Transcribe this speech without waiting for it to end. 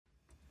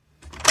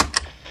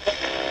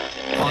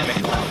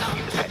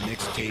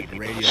Mixtape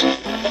Radio.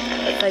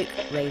 Folk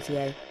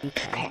Radio UK.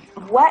 Okay,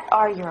 what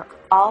are your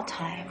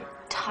all-time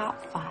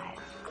top 5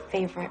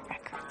 favorite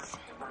records?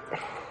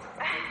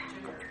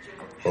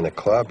 In a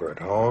club or at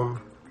home?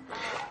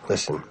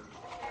 Listen,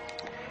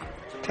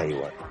 tell you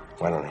what,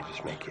 why don't I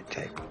just make you a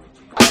tape?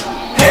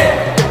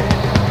 Hey!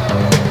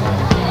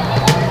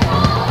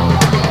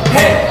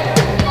 Hey!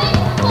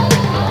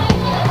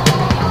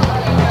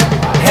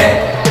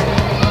 Hey!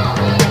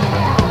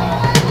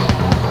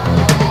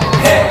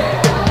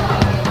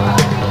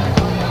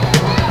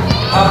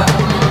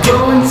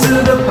 Going to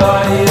the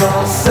party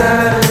on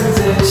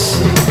Saturday.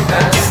 She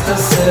asked, I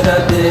said I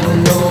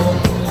didn't know.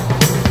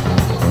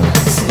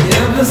 See,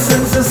 ever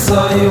since I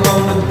saw you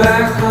on the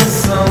back of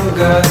some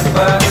guy's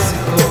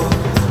bicycle,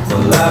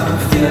 well, I've been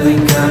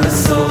feeling kinda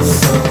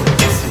so-so.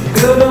 Some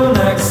good on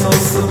act, so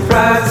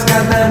surprised.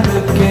 Got that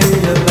look in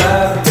your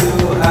live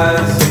blue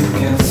eyes. You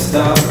can't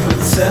stop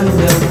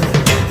pretending.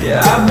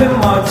 Yeah, I've been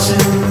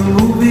watching the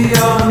movie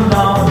all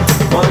along,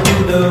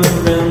 wondering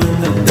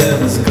if there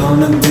was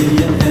gonna be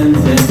an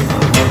ending.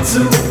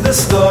 To the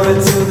story,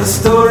 to the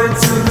story,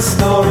 to the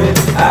story.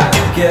 I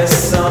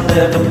guess I'll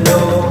never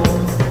know.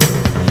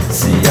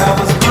 See, I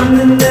was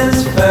running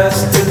as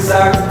fast as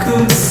I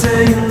could,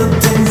 saying the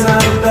things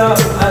I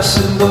thought I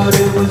should, but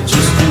it was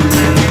just a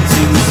little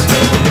too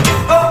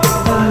slow. Oh,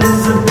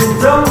 Elizabeth,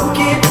 don't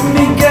keep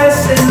me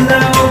guessing. I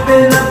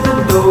opened up the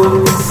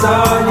door and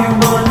saw you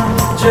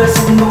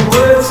undressing. The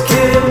words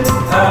came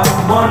out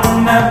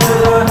one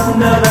after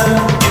another.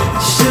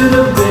 Should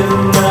have been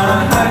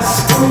my high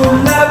school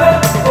lover.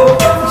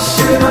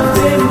 Should have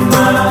been my,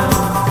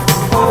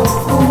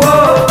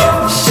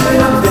 should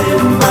have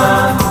been my,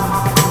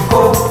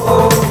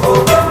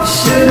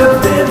 should have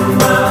been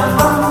my,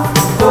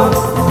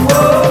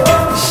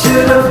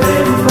 should have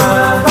been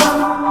my,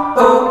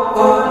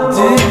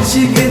 did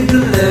you get the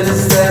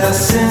letters that I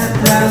sent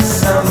last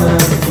summer?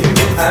 You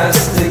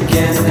asked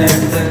again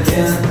and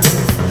again.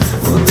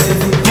 Well, they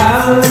be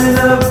piling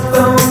up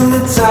on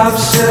the top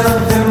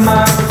shelf in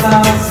my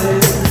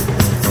closet,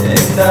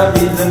 and I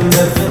read them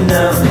every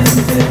now and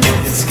then.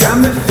 It's got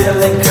me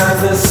feeling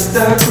kinda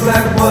stuck,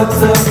 like what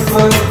the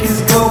fuck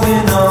is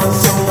going on?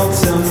 Someone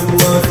tell me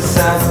what is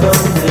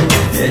happening.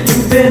 Yeah,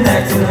 you've been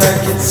acting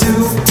like you're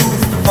too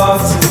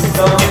far too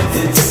long.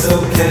 It's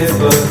okay,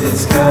 but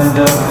it's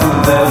kinda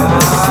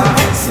embarrassing.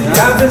 See,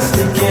 I've been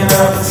sneaking,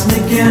 I've been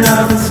sneaking,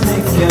 I've been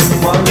sneaking,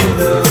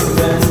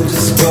 wondering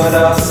just what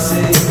I'll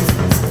see.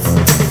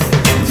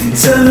 You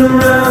turn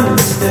around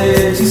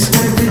instead, you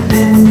squinted,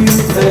 then you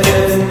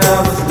played, and I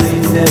was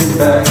leaning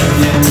back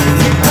in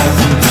the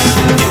passenger.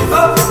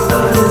 Oh,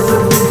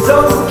 Elizabeth,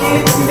 don't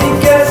keep me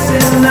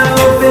guessing. I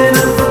opened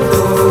up the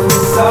door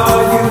and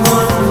saw you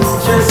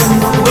undressing.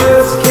 The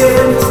words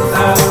came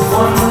out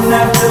one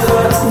after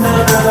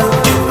another.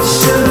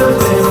 Should have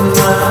been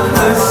my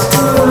high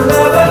school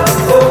lover.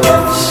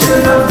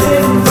 Should have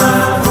been my,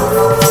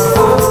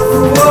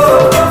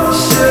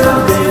 should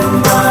have been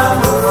my,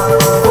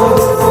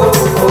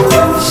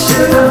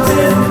 should have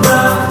been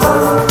my,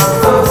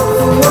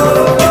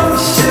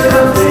 should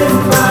have been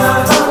my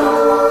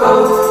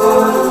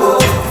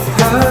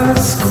high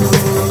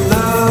school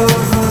lover,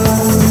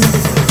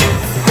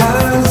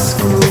 high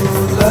school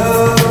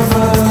lover,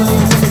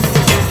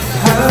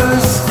 high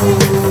school lover, high school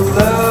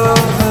lover,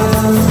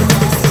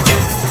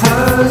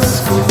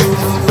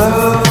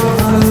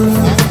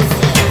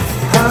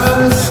 high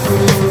school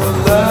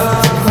lover,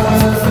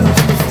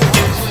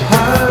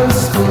 high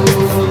school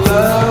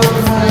lover.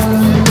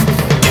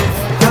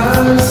 High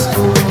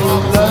school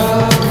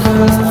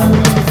lover,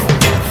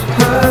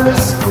 high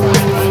school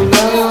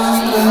lover,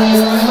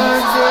 my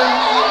girl.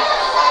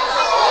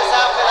 This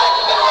outfit I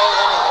can get away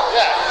with anything.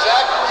 Yeah,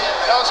 exactly.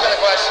 No one's gonna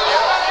question you.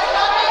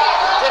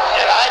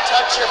 Did I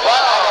touch your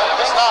butt? I don't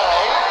think not,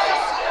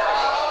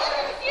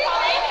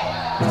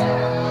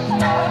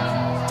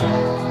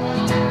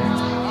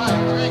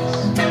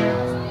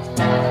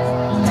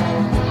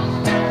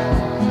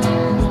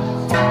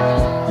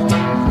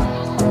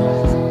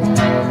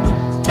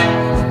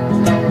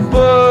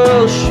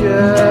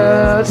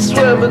 Bullshit,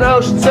 swimming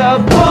oceans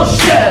of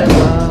bullshit.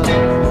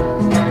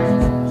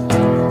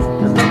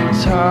 And I'm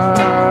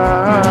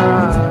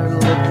tired,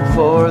 looking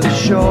for the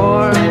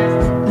shore.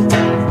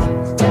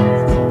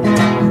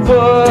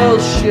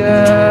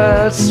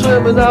 Bullshit,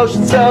 swimming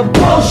oceans of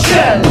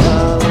bullshit.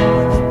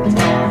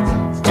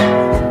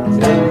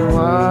 And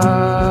why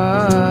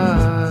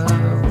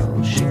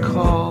will she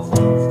call?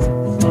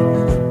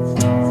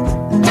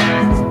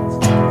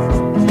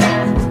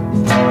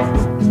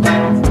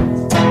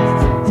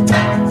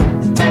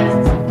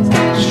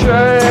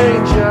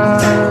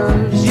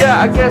 Strangers, yeah,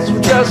 I guess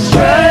we're just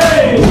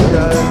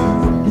strangers.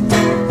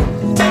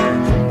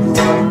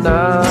 One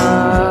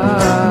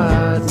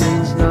night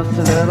means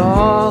nothing at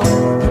all.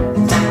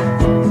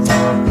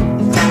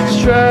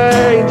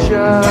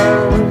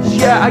 Strangers,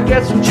 yeah, I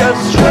guess we're just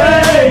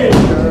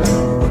strangers.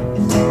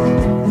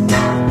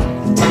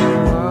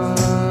 Why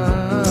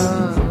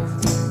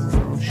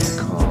won't she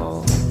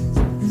call?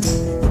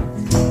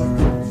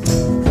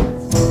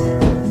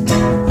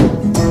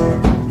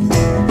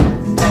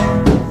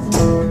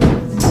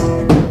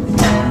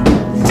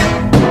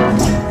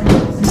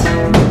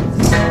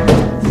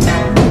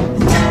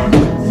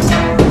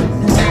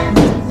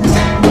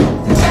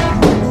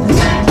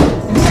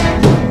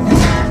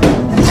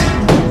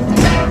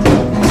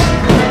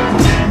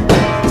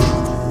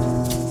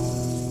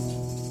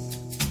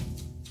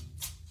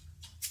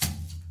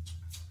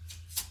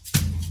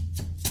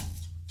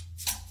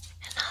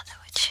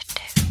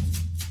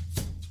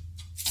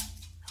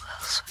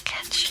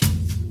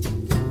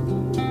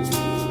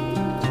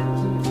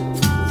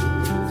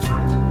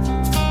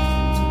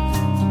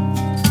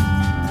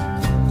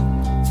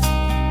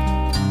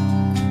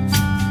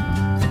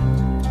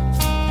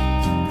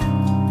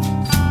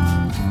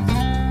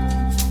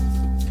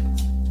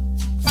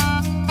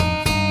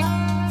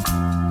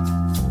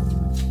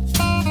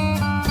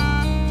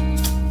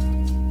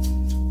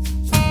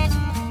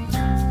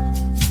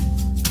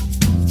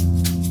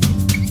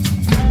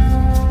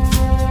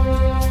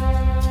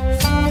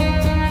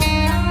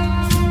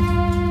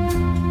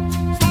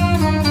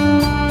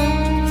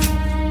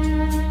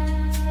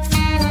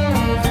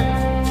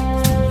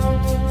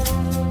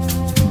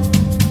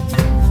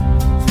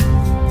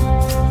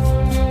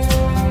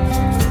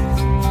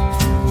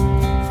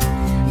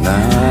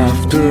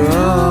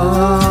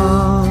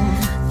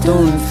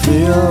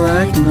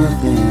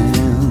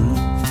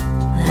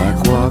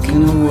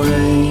 walking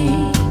away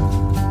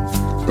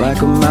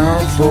like a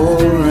mouthful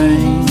of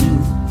rain.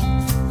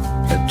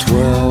 At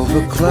 12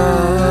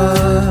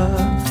 o'clock,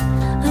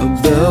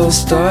 a bell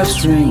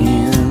starts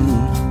ringing,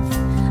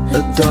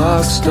 a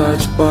dog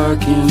starts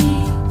barking,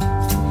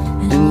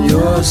 and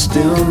you're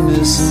still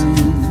missing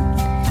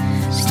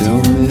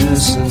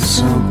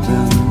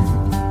something.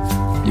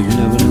 You've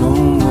never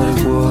known what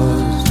it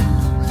was.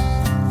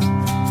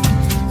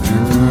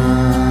 And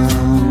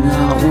I'm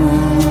not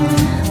one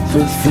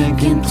for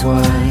thinking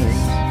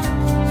twice,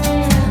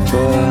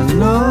 but I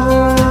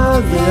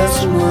know this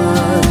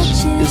much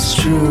is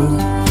true.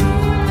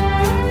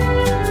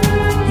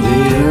 The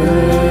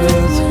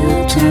earth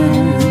will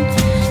turn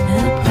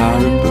and the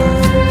powder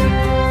burn,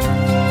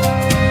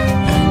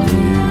 and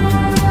you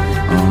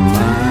are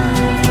my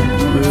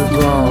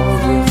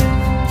revolver.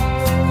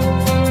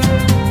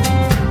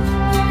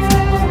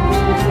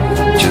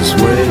 Just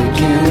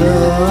waking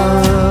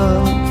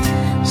up,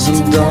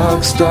 some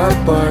dogs start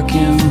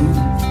barking,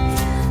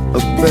 a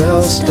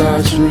bell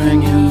starts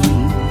ringing,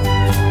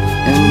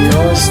 and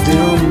you're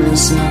still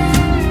missing.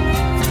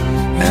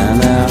 And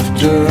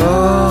after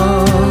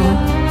all,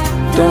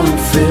 don't it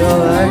feel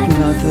like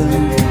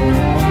nothing,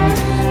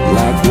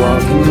 like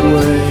walking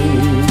away,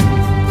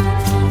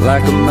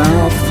 like a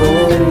mouthful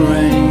of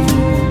rain.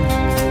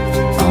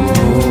 I'm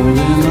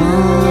holding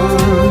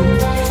on,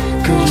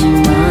 'cause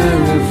you're my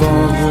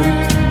revolver,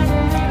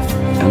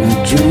 and I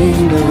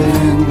dreamed of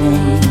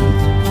ending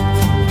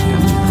in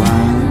a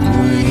violent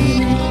way.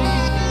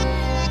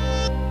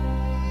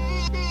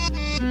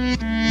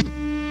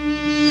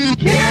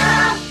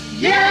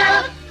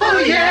 Yeah, oh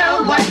yeah,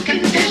 what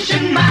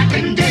condition my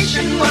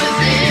condition was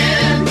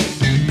in.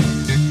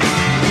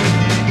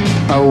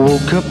 I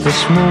woke up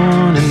this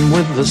morning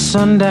with the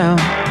sun down,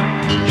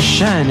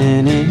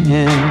 shining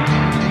in.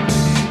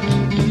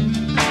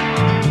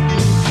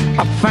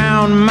 I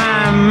found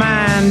my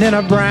mind in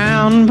a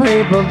brown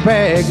paper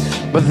bag,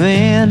 but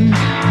then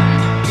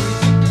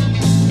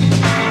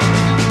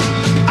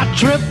I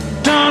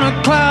tripped on a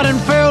cloud and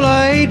fell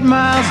 8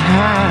 miles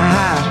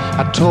high.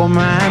 I tore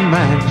my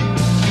mind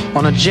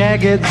on a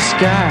jagged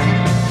sky.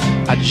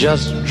 I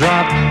just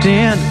dropped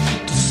in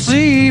to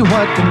see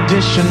what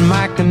condition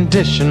my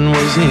condition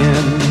was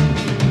in.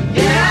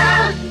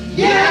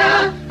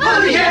 Yeah,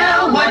 oh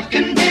yeah, what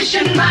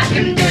condition my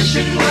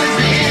condition was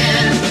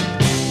in.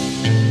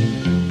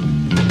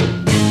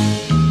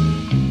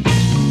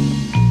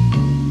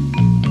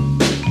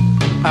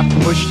 I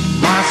pushed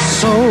my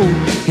soul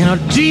in a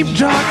deep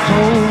dark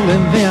hole,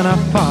 and then I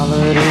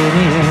followed it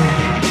in.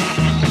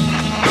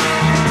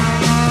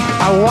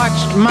 I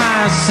watched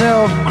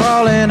myself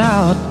crawling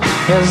out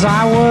as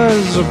I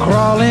was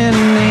crawling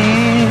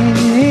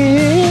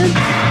in.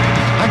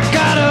 I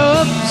got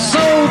up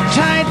so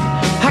tight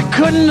I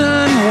couldn't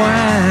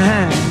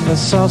unwind. I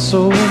saw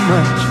so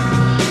much,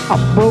 I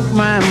broke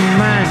my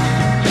mind.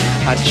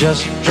 I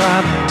just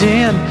dropped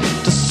in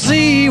to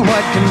see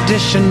what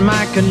condition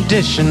my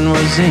condition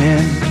was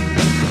in.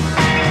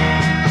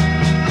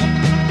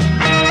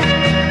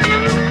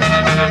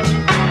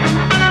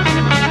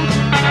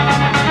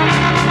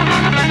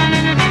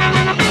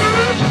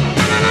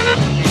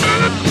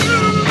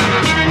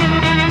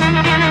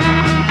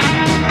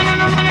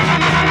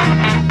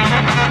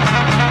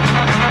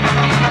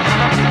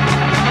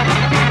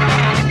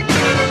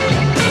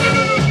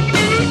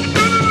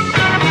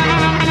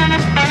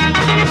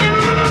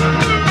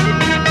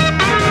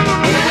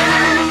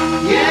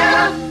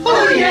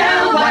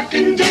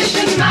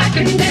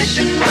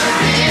 Condition was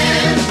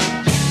in.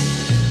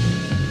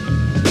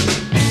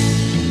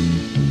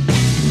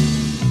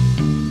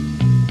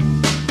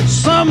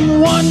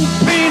 Someone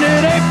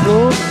painted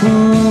April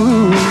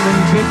Fool in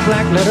big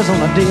black letters on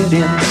a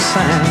dead-end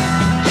sign.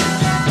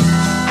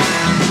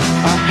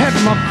 I had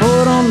my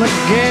foot on the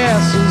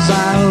gas as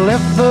I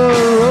left the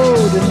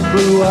road and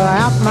blew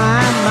out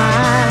my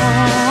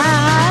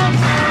mind.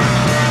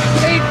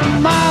 8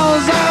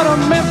 miles out of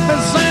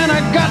Memphis and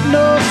I got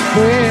no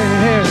spare.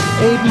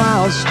 8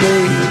 miles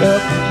straight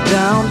up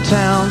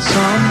downtown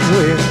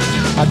somewhere.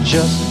 I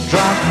just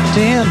dropped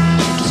in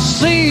to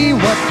see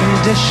what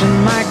condition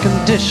my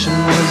condition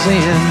was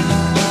in.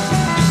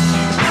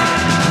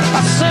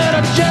 I said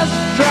I just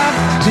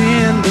dropped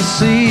in to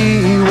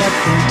see what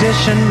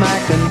condition my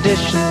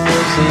condition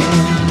was in.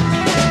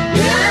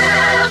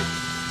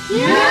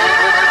 Yeah,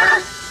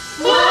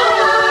 oh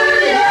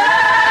yeah.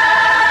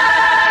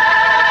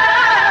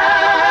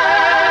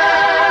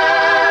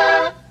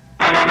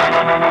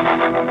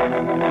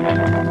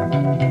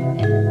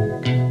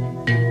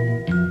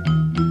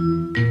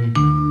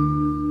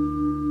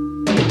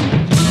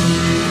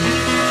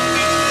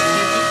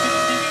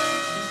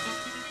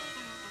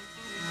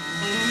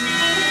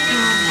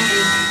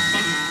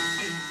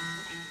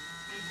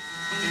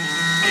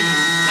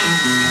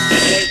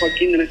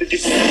 Joaquín, en este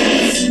tipo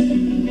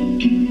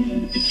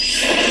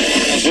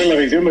de la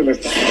revisión de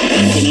nuestras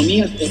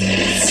economías,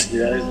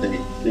 actividades de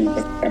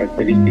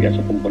características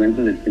o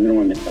componentes del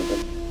síndrome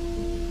metabólico,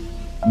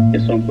 que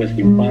son pues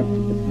infartos,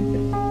 etc.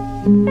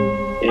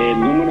 El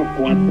número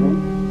 4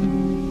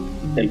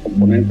 el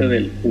componente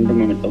del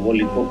síndrome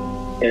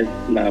metabólico es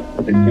la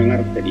presión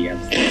arterial.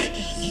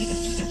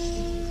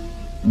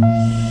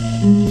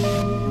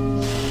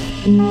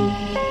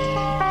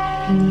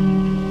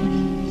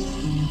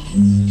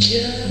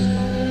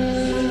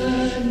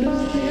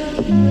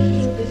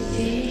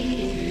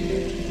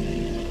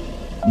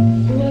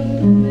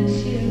 Cuando me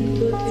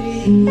siento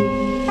triste,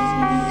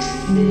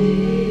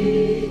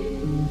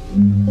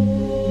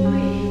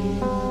 hoy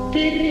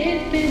de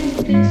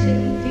repente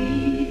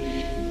sentí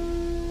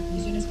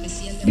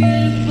que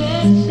el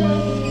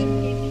pasado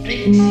no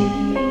existe.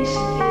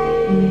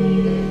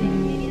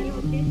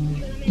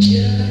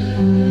 Ya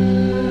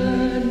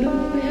no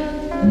me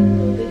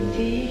acuerdo de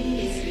ti.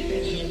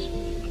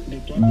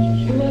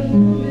 Cuando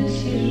me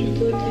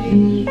siento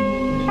triste,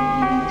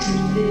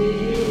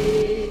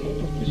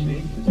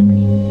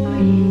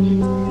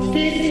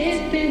 de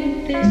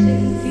repente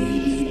sentí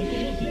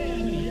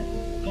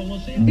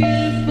que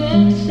el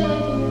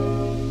pasado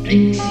no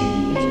existe.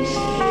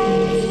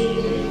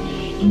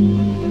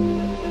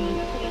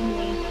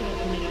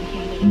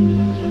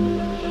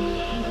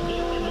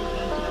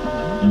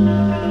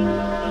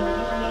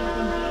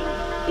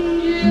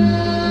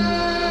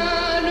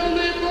 Ya no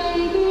me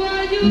pongo a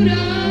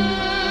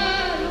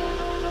llorar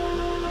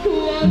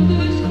cuando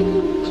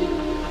escucho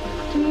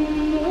tu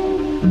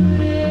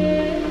nombre.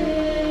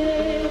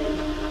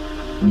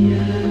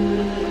 Ya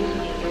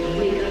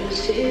me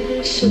cansé de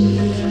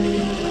soledad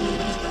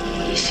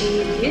y sin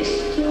ti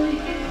estoy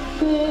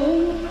conforme.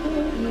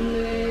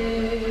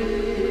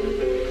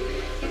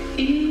 Y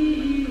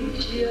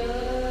ya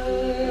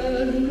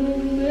no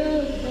me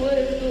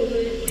acuerdo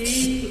de ti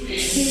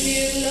ni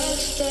en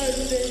las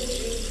tardes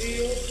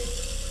lluviosas.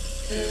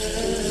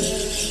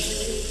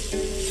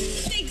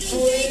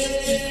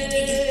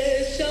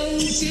 Pues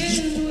aunque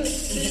no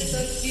estés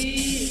aquí,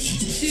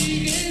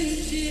 siguen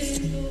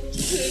siendo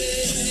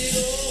preciosos.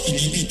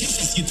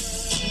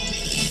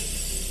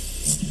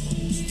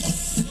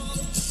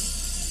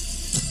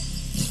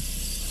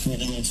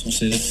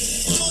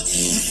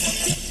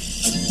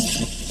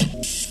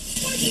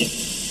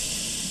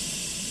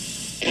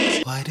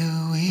 Why do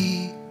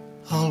we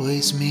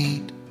always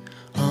meet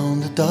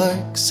on the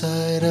dark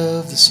side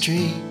of the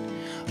street,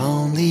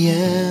 on the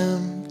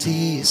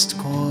emptiest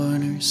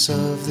corners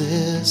of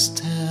this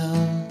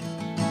town?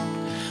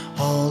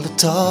 All the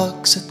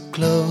talks at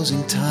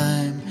closing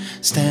time,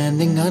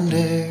 standing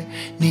under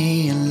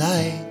neon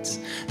lights,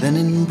 then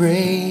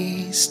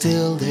embrace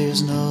till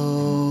there's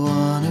no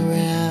one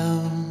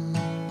around.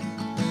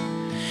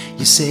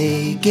 You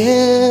say,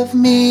 give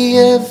me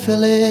a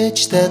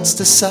village that's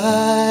the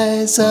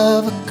size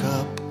of a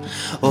cup,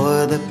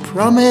 or the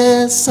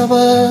promise of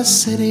a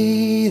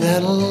city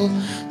that'll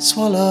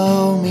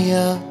swallow me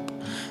up.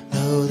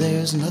 Though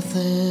there's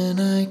nothing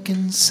I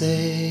can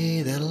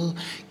say that'll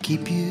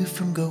keep you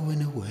from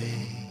going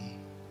away.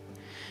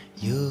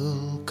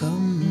 You'll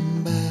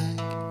come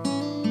back,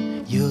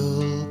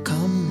 you'll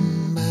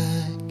come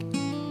back,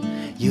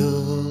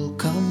 you'll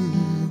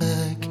come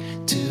back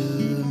to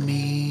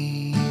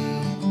me.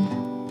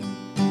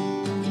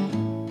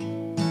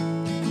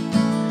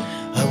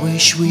 I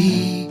wish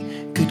we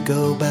could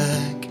go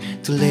back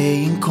to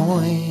laying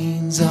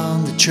coins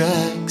on the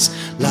tracks,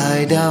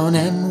 lie down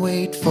and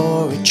wait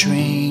for a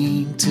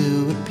train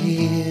to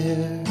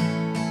appear.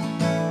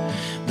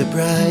 The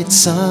bright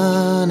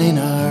sun in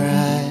our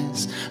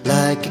eyes,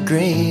 like a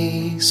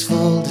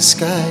graceful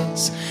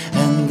disguise,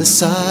 and the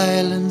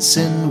silence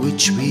in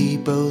which we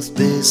both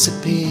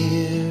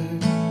disappear.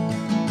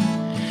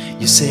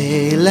 You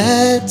say,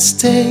 let's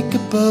take a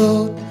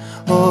boat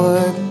or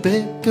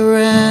pick a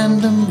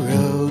random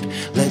road.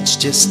 Let's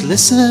just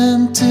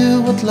listen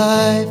to what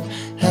life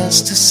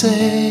has to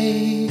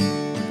say.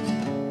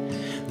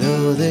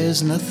 Though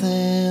there's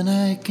nothing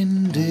I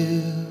can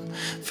do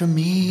from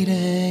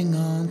meeting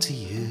on to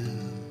you.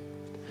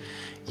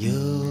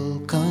 You'll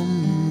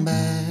come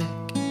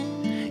back,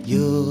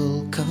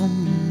 you'll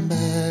come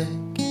back,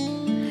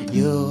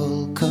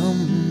 you'll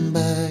come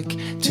back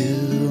to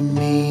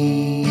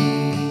me.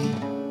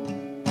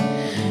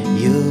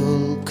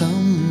 You'll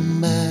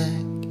come back,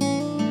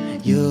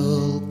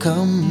 you'll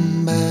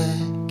come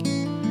back,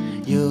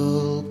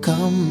 you'll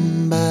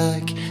come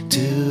back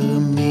to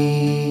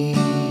me.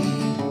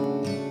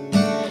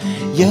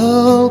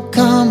 You'll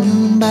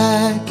come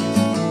back,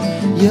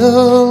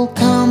 you'll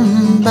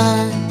come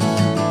back,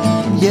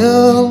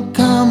 you'll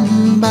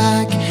come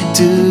back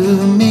to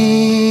me.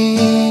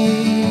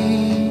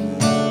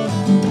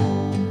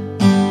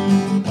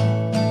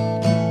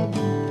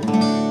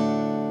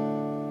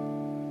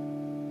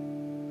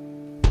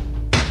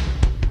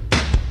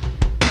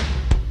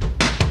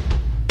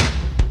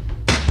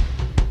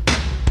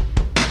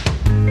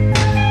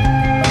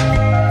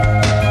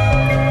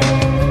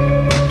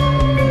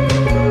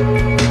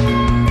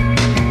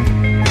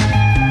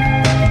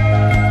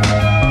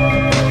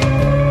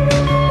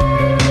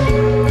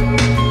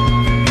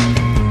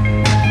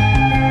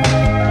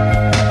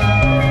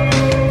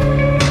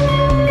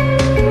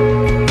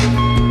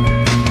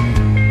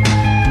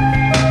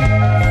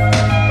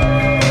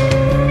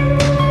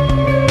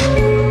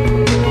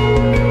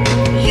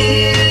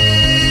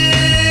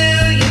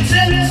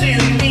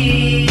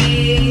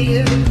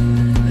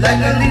 like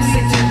the leaves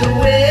into the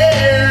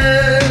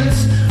winds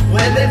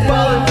when they've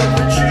fallen from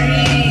the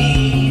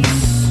trees.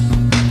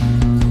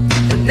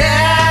 But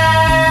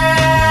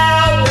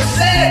now we're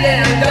said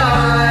and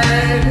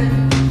done.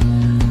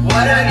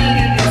 What I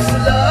needed was a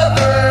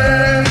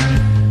lover,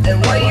 and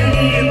what you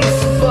needed was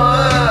some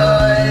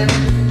fun.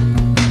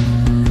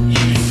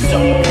 You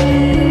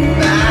stole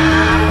my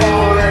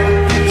heart,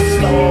 you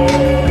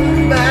stole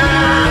my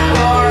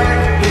heart,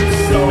 you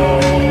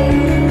stole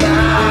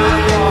my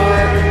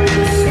heart,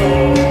 you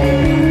stole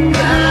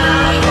my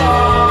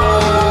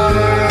heart.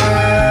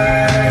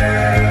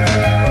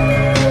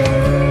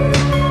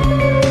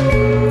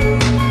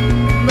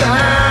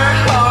 My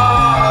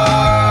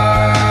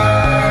heart.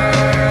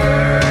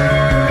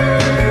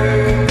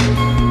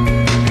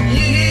 You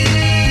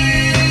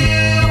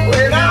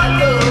went on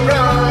the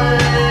run,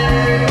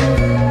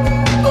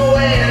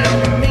 away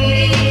from me,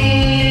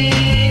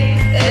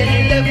 and you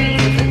left me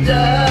in the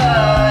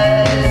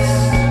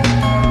dust.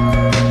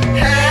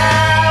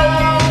 How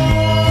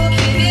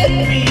can it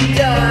be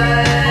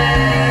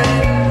done?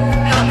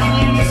 How can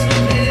you just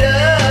give it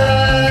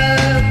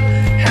up?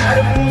 How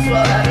to lose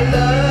while out of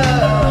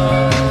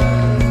love?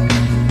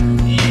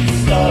 You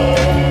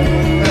stole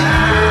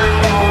my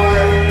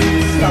heart, you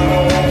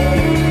stole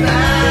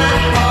my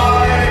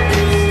heart,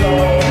 you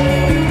stole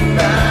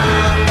my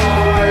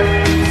heart,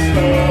 you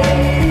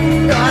stole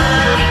my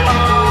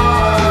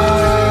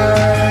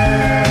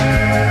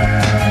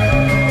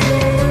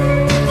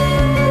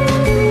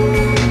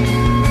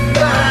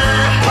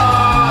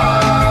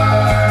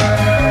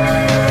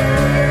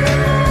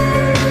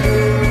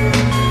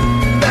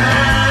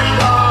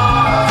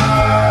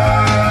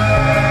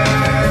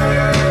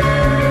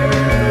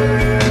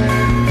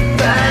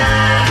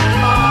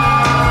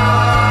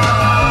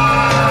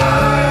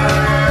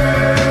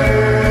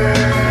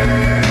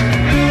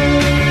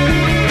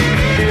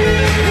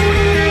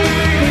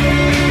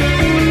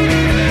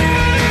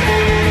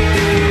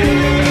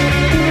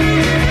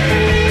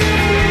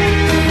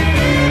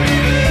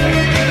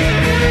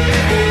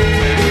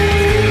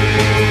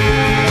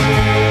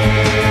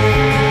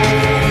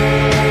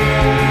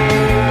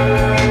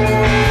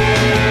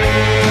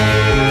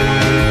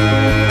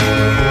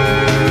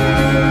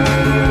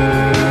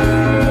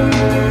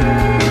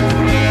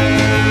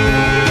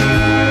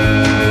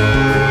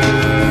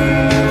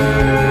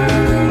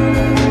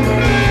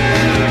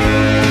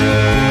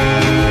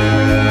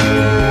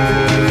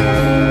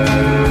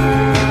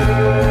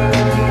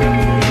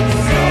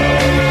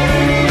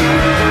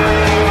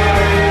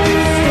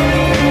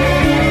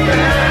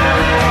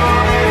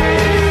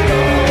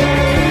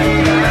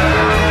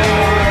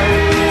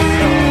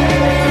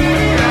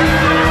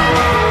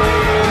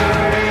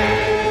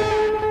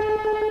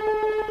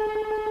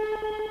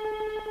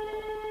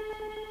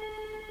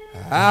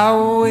I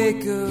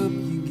wake up,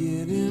 you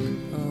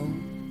getting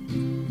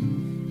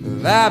home.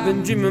 Well, I've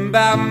been dreaming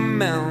about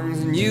mountains,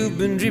 and you've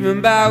been dreaming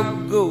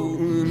about gold.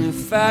 And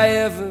if I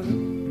ever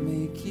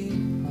make it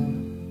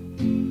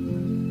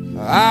home,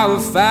 oh,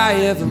 if I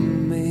ever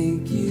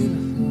make it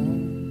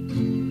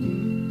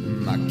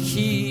home, my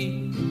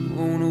key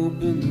won't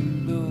open the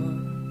door.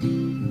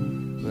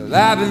 Well,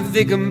 I've been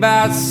thinking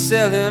about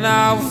selling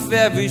off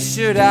every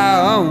shirt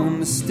I own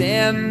to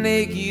stand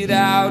naked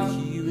out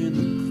here in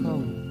the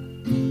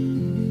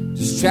cold,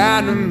 just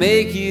trying to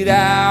make it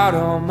out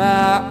on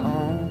my own.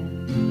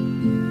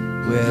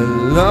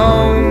 Well,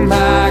 oh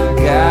my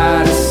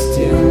God, it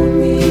still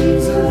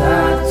means a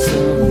lot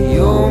to me.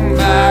 Oh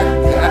my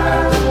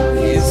God,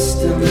 it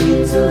still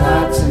means a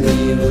lot to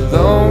me. Well,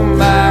 oh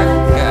my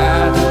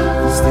God,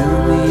 it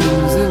still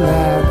means a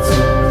lot to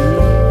me.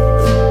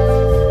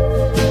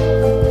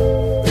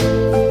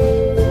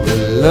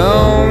 Well,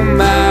 oh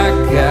my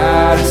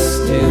God, it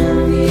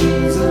still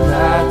means a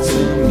lot to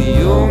me.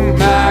 Oh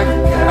my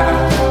God,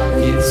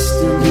 it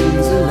still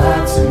means a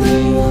lot to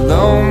me. Well,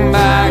 oh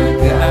my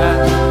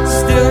God,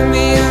 still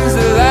means a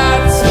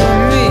lot to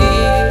me.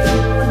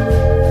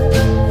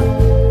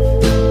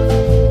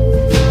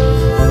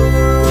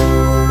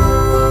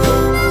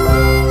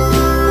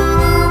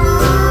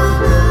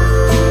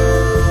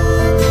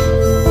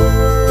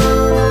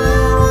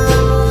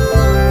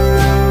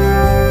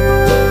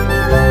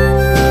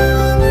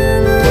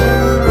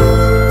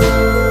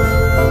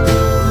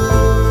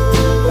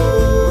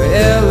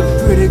 Well, a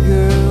pretty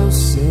girl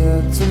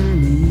said to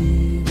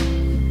me,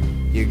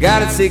 you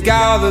gotta take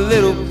all the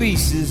little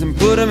pieces and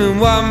put them in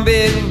one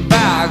big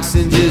box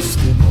and just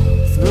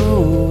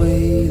throw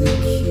away the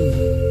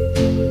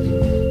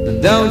key.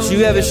 But don't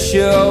you ever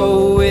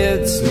show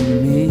it to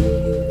me.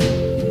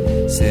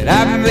 Said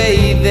I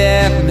made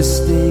that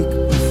mistake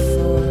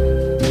before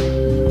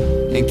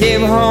and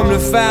came home to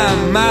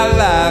find my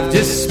life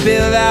just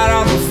spilled out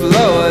on the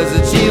floors.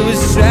 That she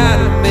was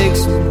trying to make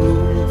some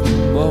room for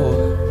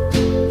more,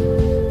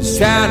 just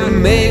trying to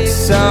make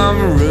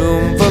some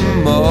room for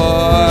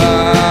more.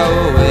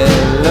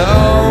 Well,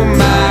 oh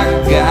my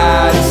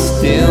God, it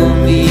still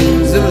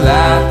means a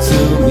lot to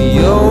me.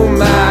 Oh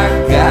my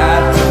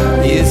God,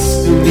 it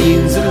still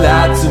means a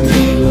lot to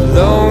me. Well,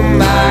 oh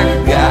my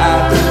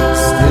God, it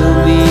still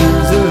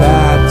means a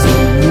lot to me.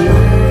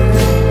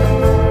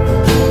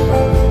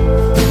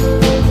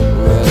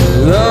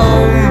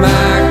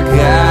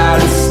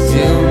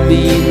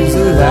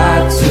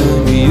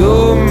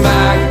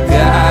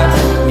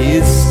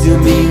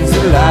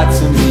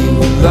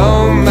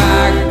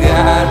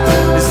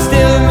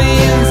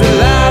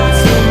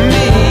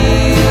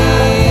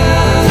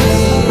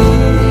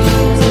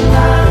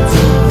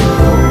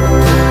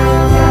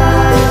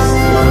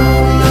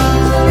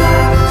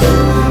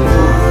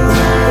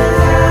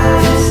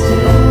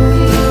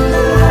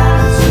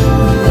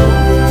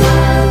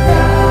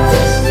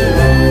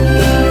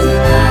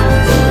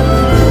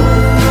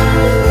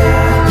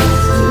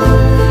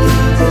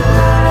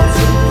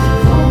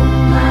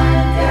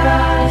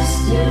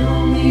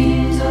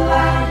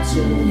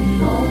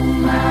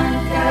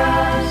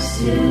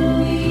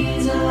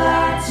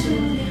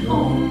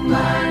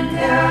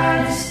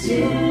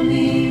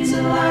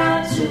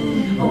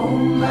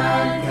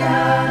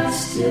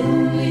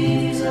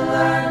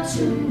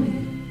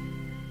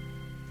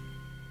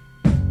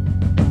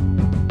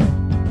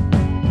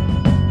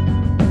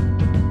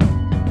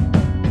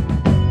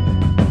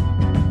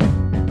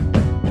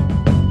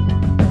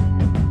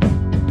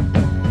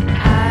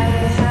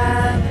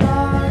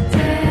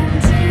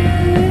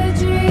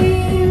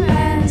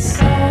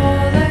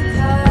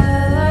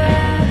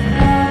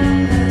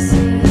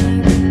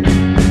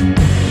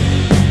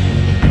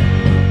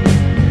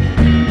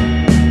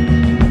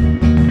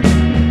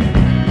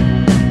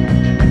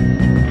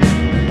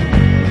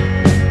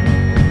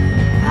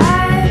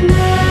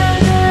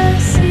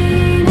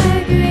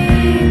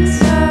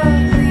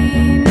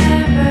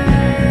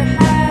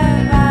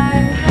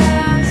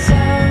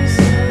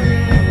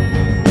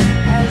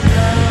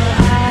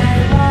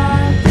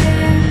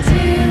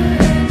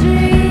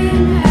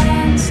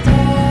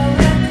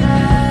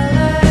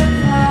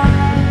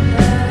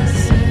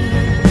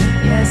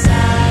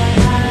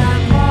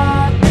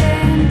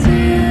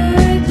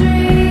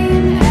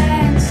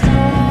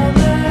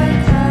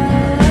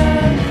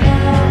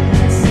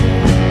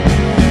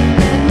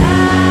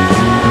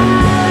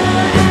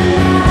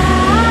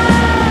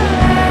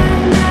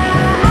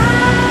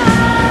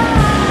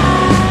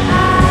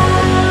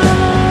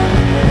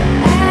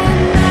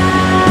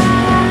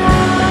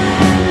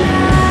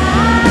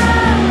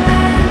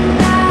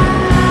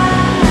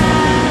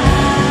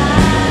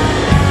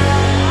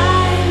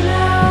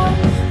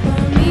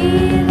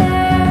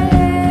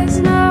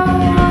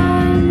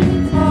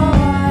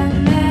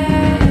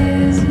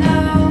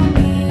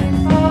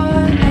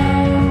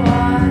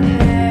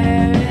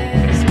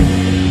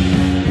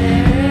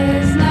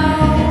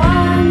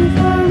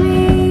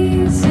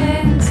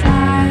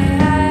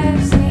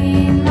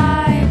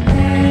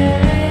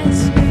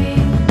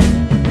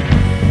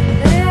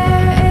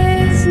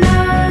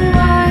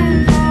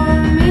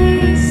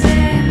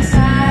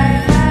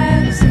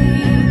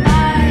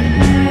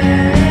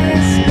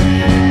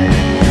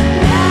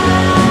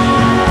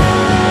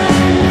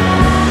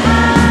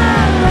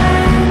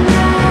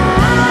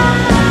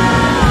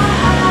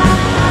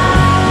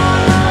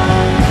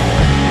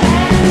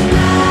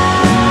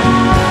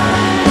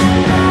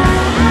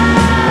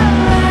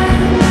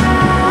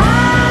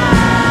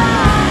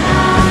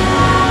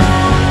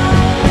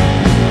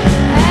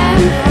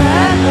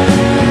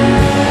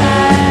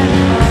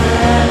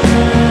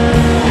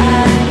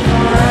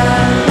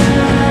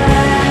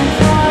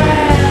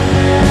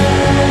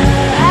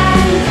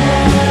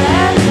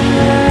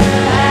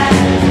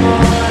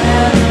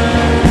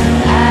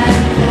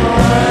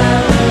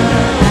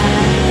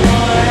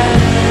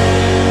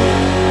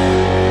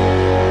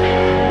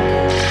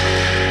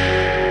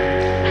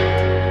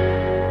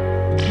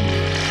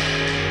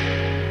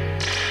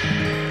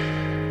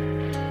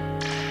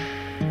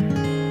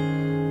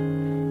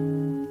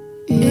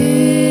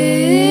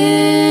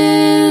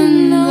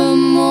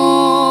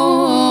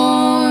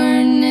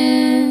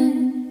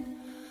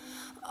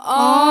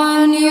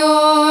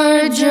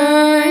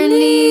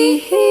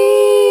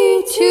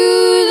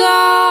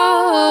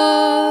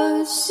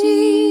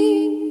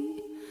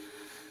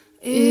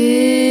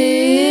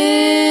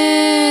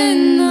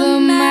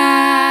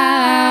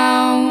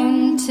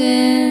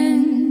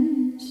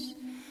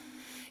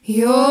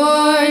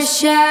 Your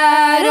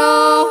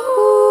shadows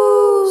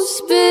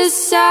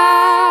beside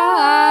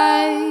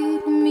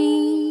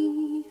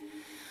me.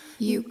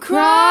 You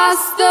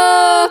cross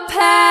the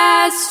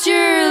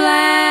pasture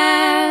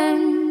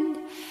land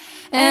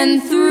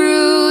and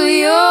through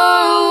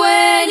your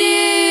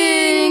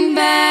wedding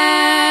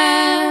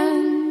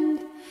band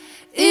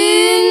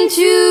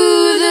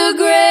into the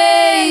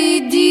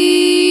great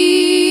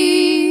deep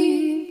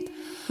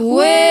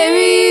where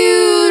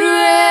you'd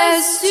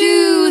rest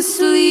to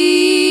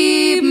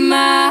sleep,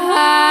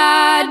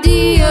 my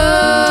dear,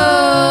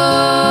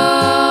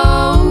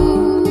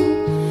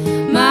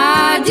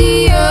 my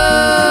dear.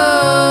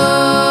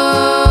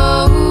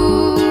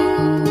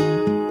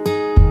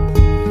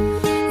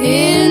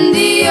 In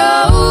the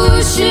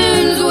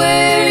oceans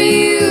where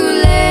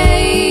you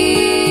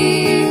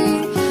lay,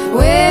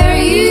 where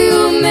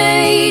you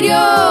made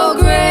your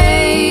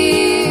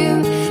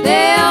grave,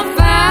 they'll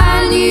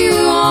find you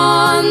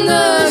on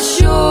the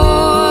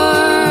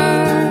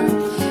shore,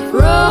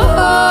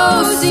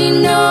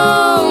 roasting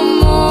no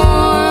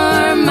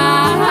more,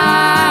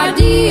 my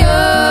dear,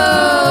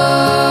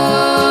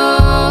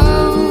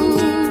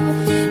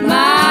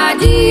 my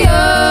dear.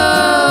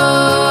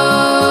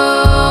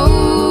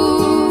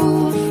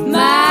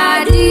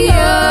 My dear,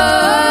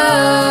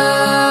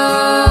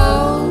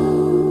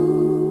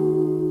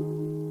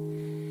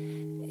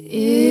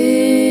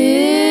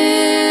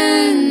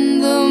 in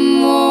the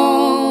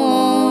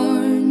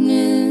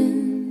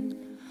morning,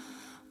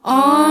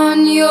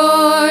 on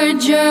your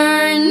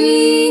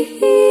journey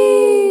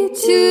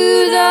to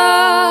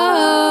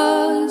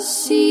the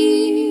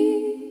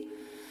sea,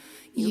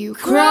 you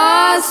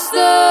cross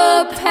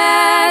the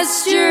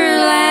pasture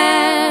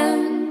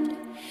land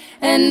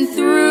and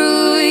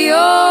through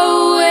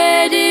your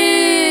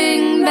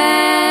wedding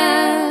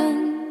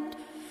band,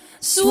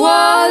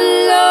 swallowing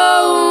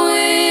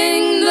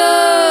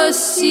the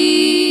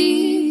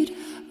seed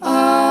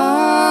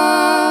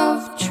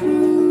of truth.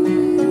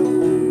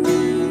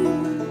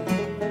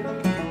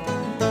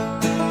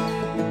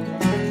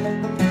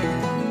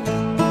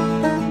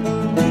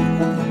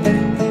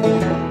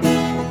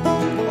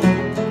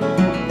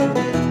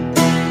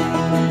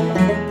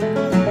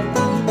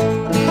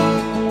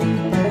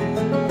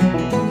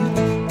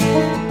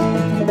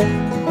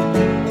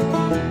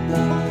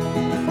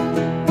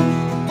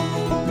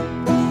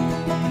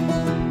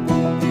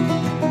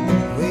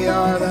 We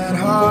are that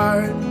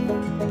heart,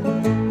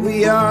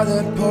 we are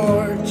that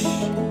porch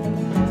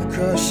that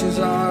crushes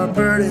our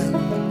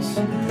burdens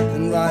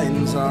and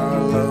lightens our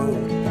load.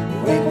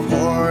 We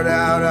poured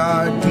out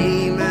our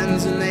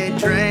demons and they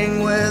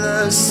drank with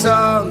us.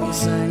 Song you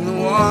sang the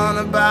one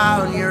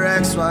about your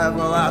ex-wife,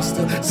 while I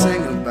still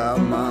sing about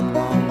my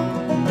mom.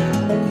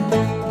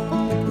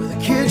 With the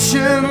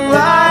kitchen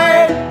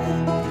light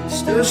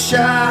still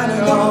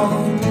shining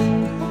on,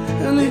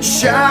 and it's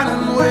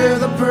shining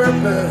with a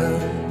purpose.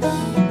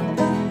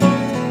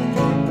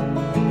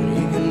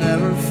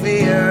 Never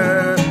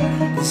fear,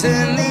 'cause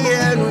in the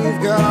end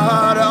we've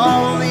got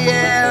all the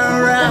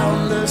air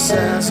around us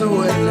as a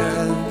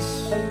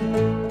witness,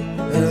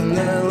 and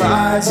there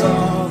lies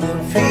all the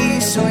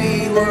peace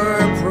we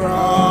were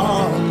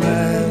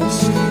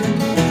promised.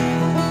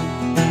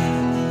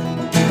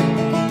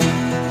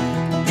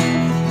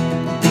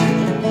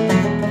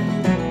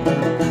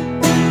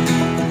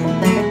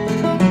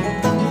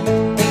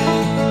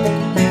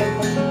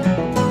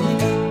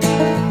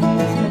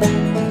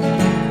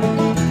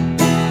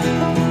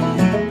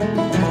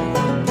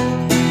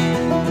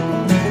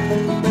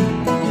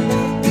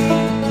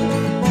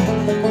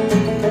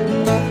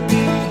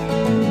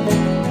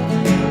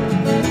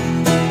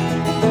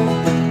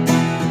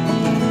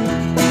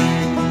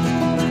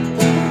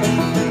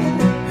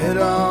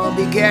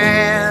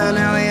 Began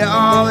and we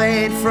all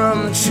ate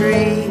from the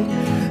tree.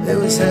 It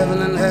was heaven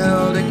and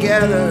hell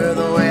together,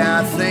 the way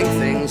I think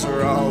things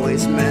were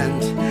always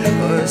meant.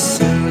 But as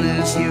soon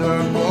as you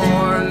were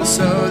born,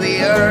 so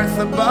the earth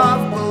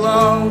above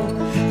below,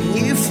 and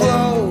you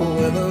flow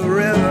with a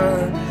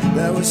river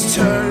that was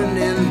turned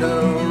into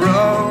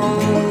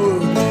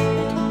road.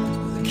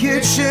 The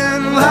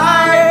kitchen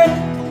light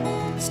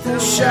still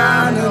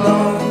shining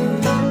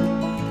on,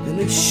 and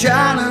it's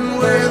shining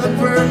with a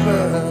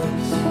purpose.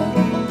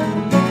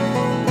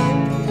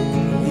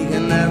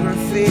 Never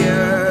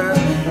fear,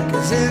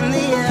 'cause in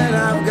the end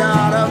I've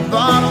got a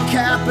bottle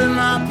cap in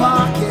my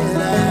pocket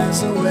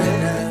as a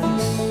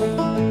witness,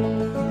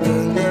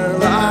 and there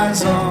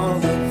lies all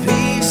the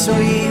peace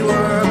we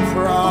were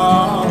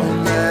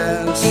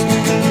promised.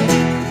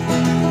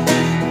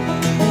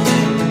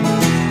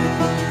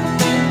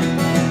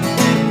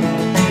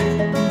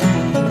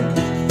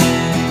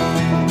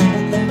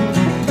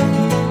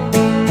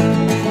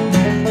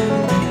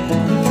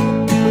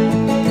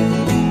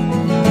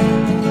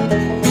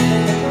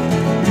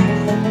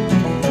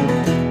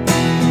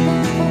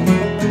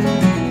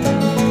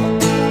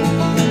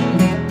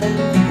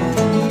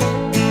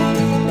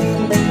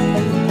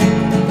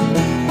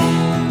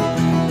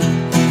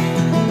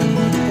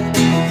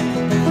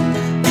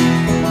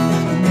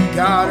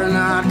 God or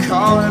not,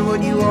 call it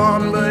what you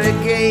want, but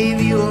it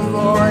gave you a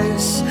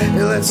voice.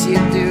 It lets you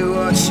do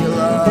what you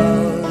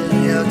love.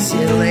 It hooks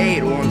you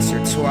late once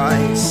or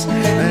twice.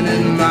 And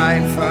it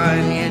might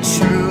find you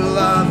true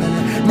love. And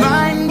it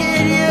might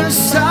get you a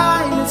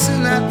sign. It's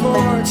in that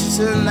porch, it's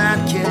in that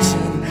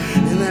kitchen,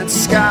 in that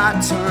sky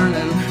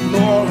turning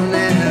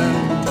morning.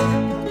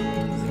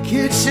 The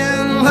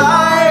kitchen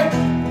light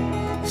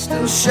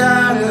still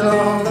shining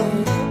on,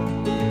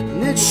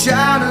 and it's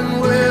shining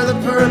with a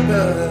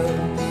purpose.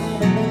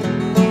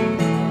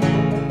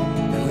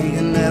 And we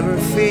can never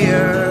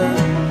fear,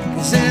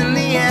 'cause in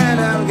the end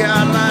I've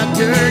got my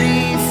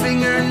dirty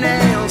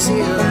fingernails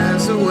here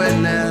as a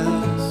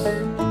witness.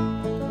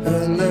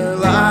 And there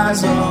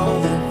lies all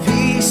the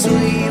peace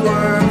we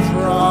were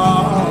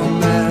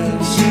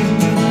promised.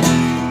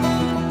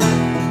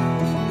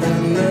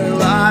 And there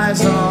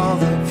lies all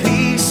the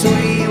peace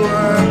we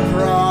were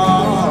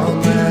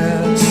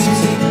promised.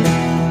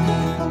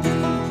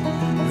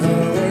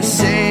 Oh, we're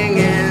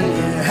singing,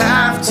 you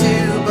have to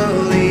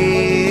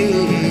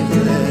believe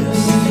this.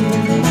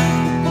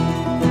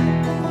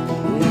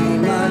 We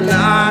might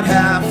not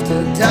have to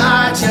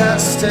die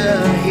just to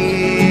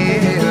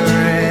hear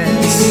it.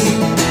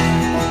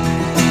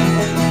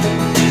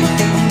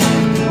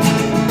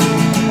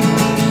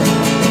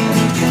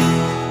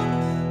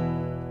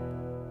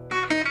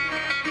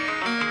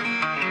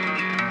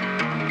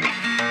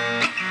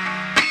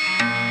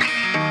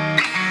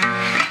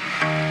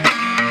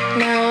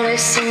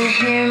 Listen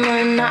here,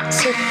 my not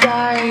so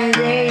darling,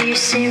 there you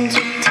seem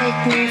to take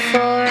me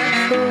for a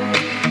fool.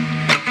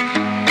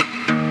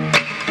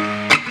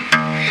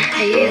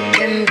 You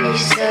can be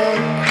so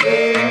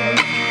cruel.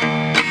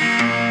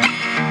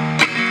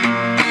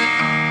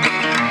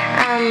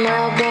 I'm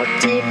elbow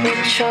deep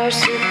with chores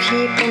to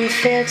keep and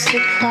fields to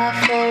plow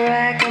for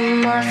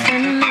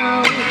ragamuffin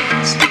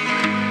notes.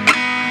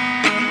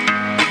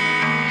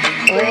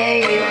 Where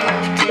you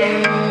off to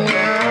now?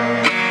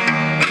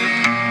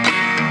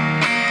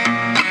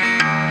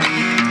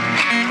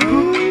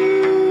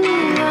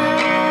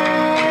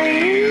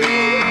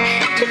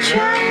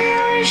 Try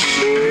your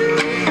shoe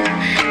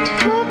to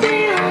put me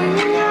on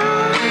the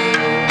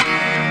line.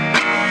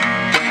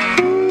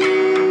 Who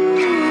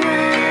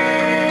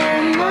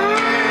am I?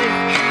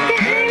 You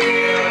hang me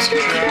out to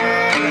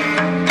dry.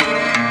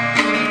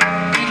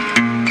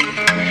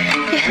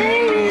 You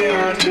hang me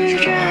out to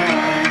dry.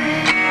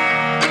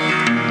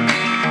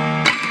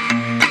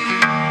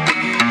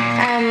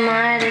 I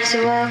might as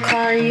well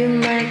call you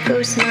my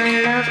ghost, my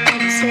love.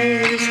 I'd say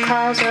these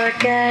calls are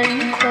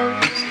getting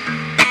close.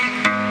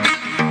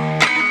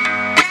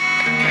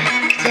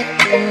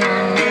 On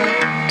your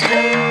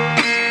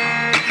toes.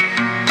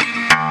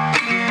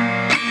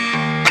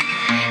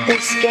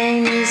 This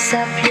game is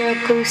up, your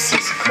goose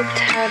is cooked.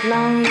 How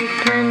long you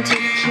plan to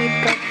keep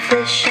up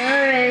the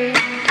charade?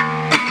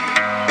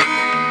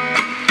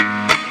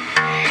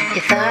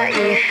 You thought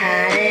you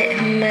had it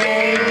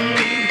made.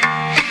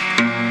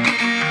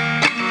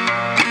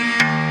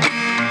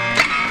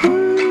 Who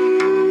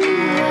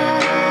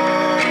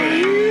are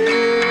you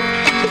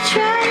to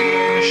try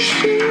your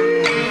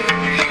shoe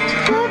to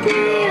put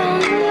me on?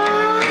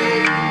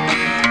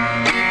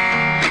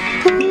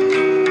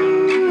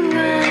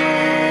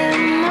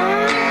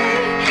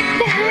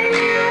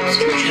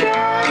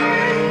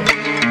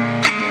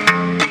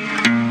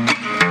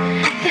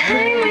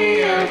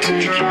 To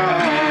try.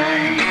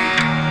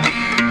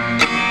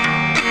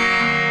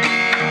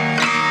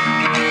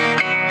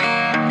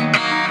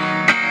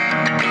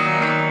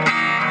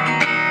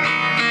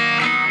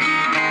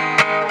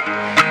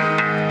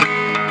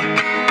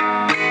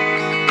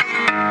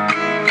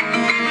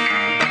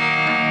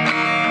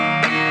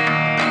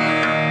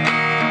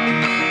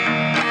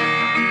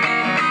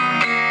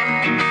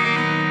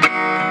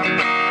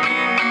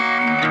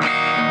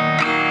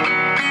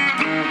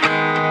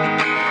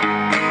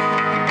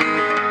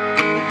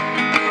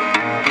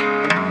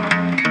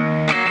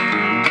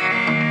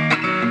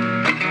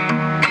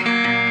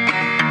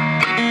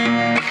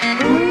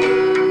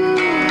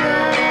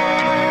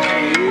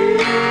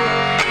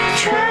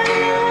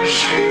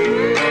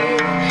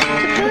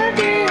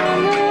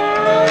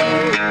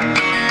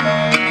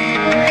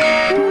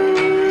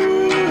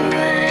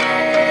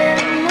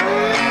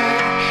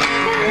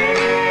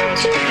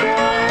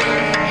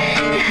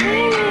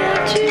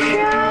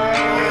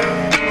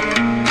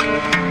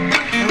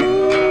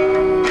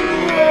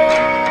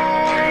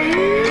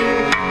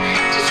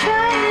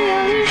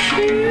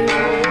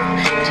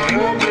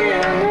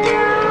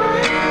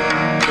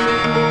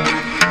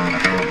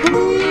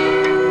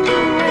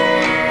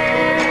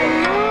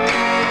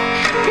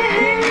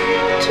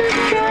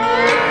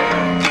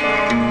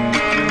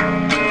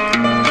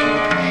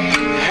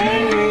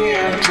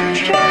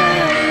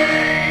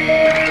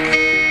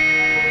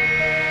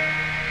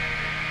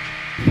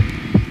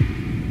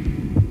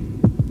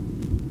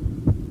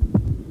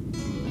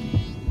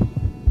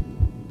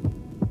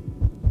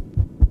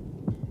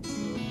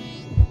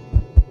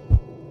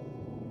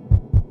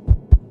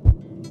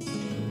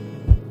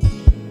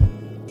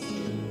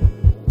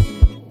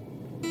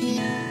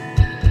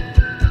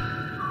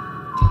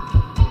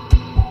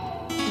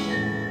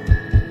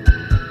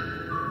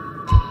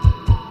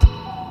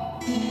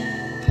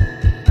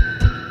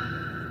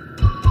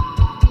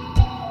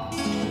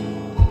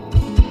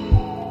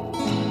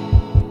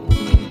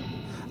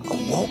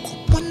 woke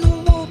up when the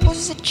world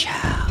was a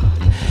child.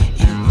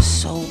 It was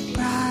so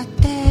bright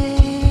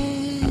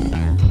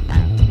then.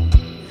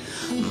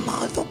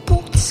 Mother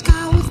broke the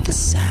sky with the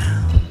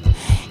sound.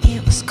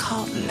 It was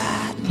called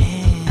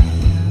lightning.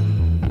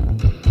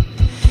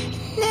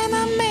 And then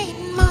I made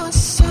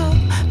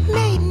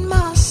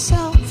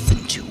myself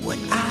into what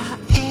I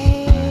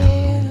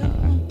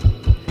am.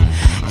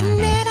 And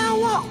then I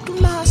walked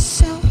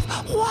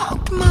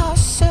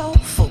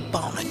myself up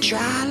on a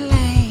dry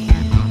land.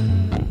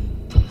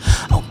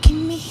 Oh, give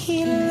me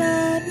here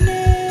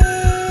lightning.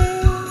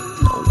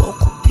 The world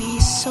could be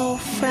so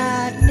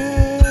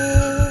frightening.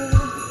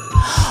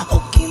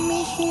 Oh, give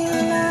me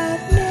here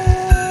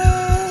lightning.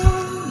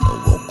 The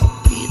world could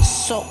be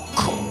so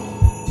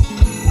cold.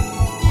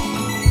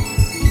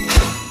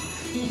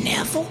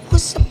 Never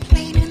was a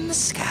plane in the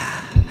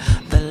sky,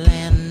 the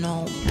land no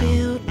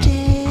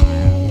building.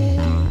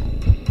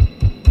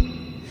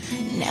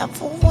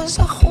 Never was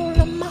a hole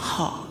in my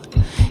heart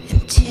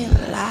until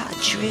I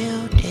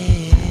drilled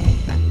it.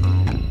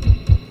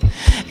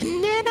 And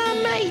then I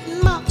made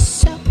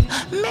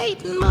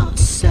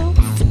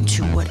myself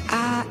into what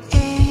I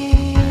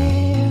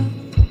am.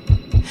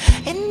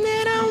 And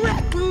then I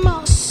wrecked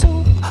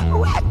myself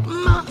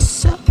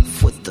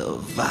with the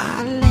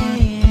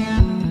violence.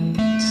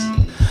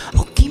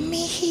 Oh, give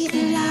me heat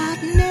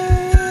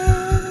lightning.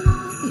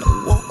 The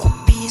world could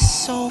be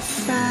so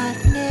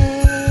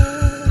frightening.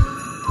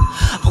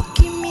 Oh,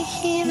 give me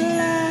heat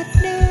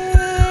lightning.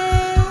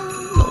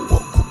 The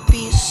world could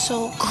be so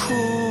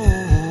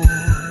cruel.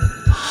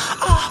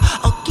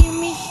 Oh, give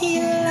me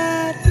heat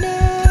lightning.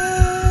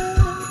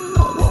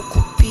 The world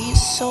could be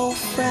so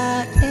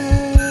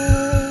frightening.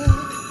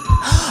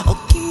 Oh,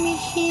 give me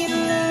heat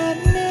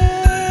lightning.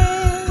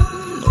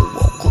 The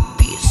world could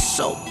be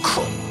so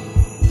cruel.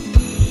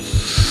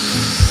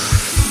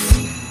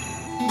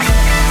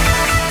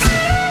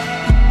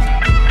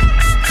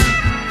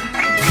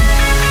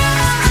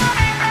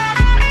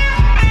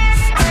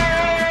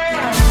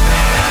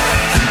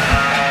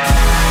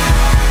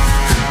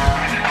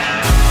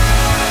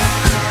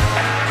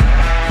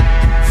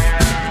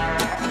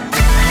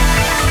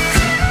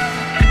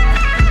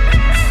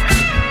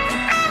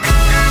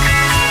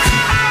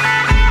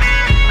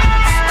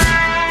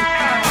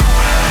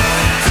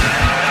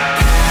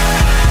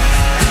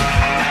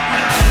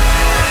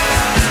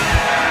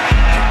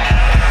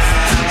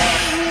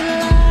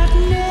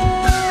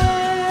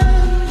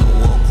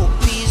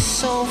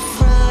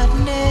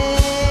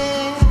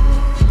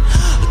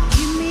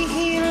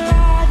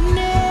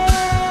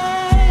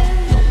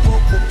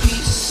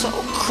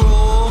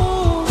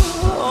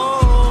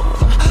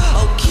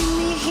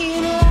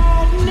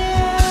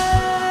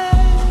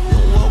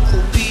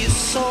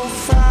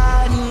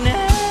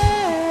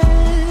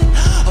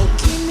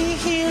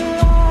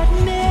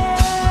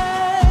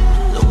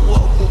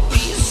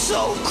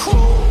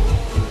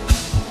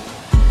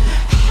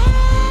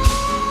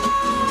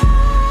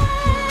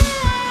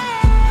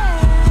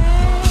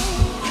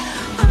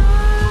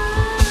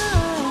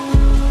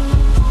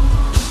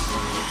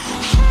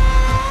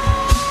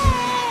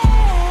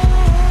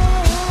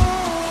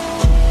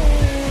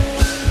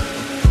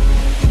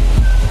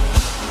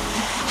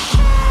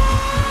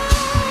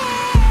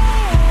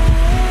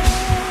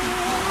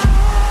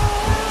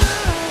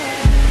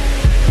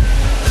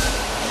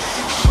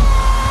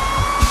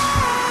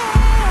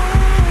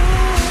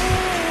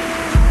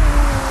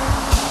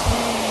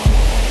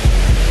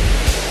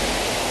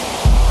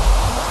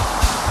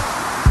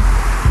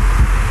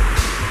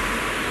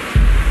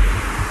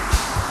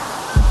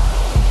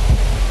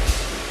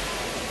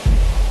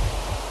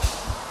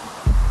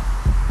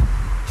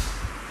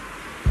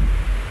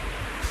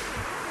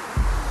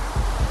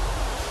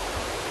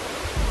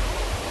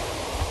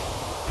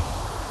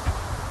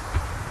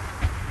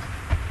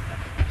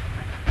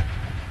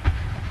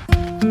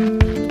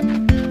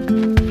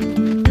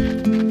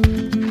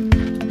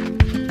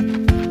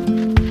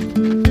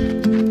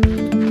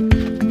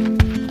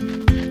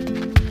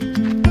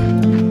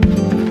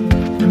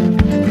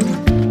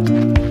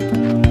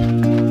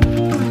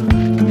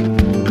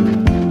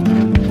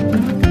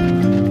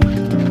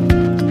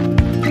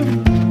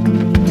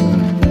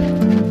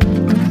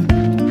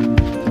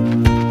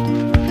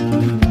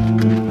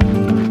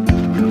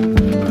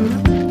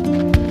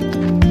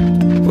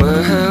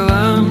 Well,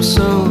 I'm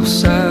so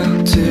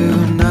sad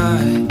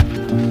tonight.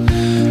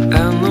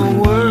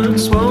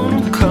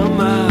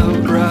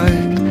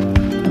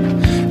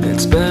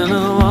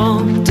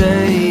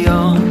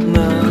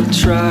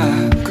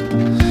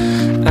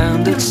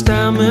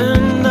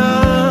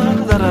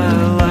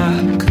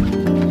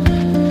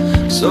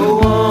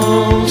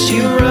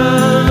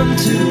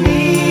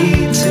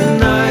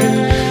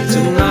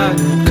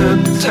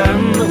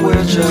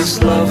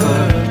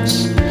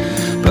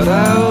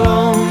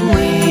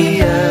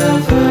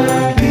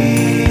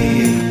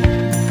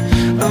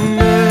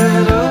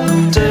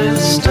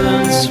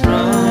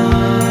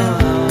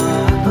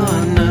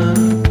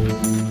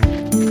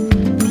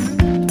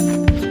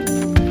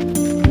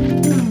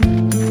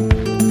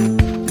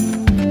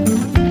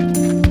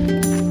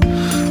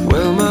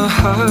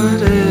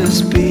 heart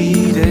is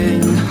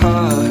beating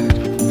hard,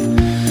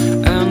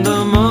 and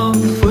I'm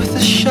off with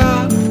a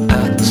shot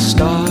at the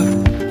start,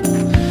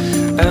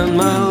 and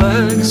my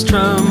legs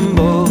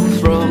tremble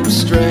from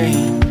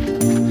strain,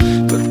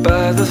 but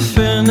by the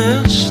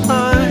finish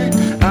line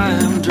I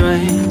am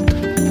drained.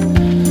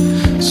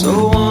 So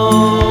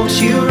won't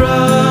you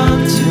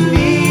run to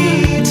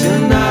me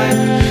tonight,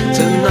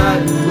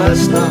 tonight?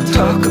 Let's not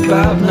talk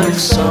about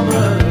next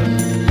summer,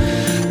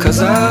 'cause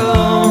I'll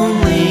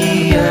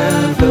only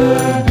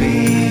ever be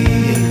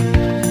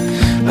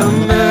a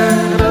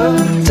middle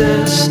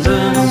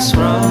distance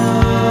runner.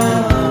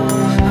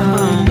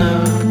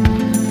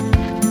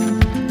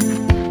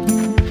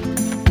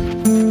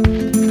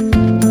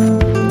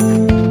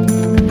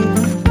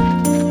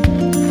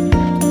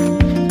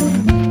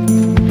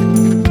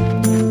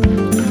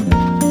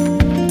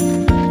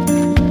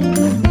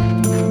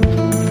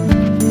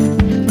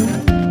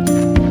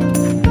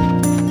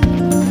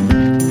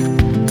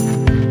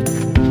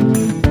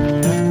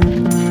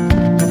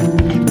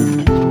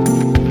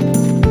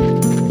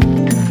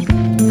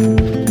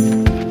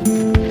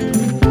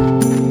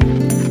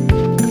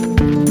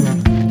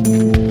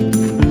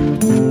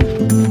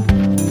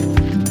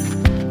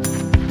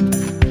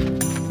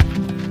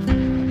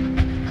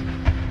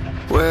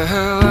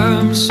 Well,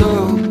 I'm so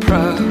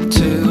proud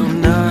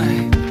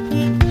tonight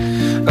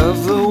of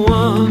the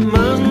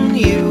woman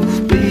you've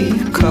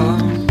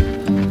become,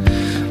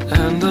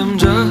 and I'm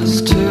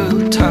just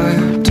too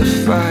tired to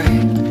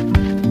fight.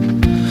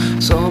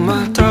 So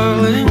my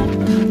darling,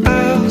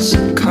 I'll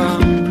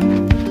succumb,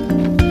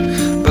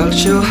 but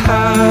you'll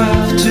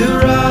have to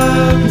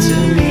run to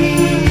me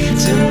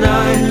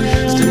tonight,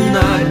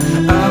 tonight.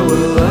 I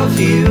will love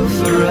you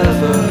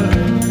forever,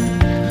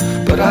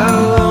 but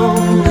I'll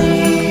only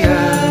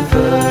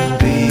ever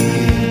be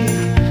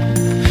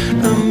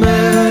a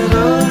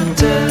middle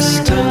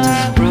distance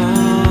runner.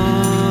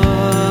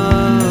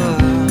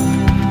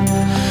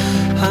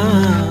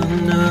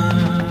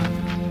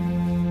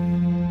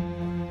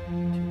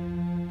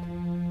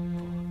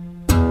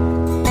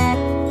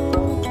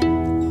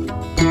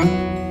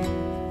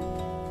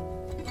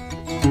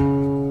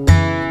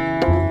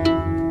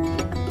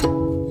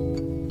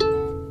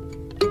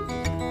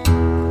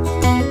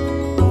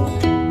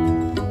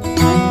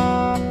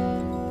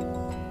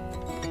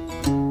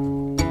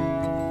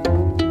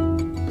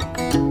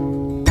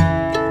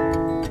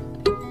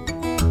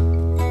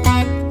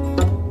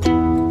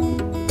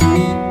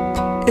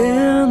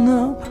 In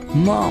the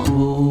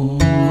marble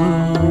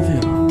of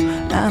your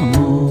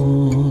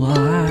animal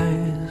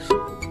eyes,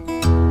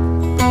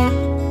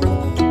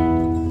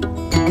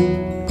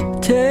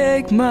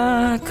 take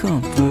my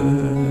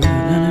comfort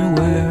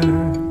anywhere.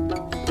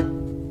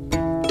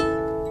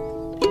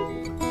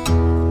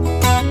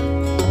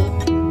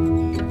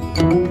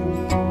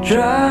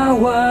 Dry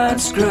white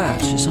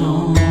scratches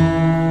on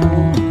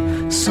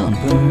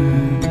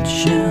sunburned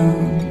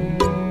shin.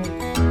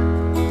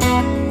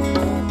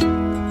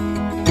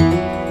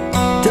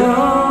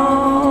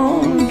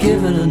 Don't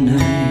give it a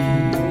name.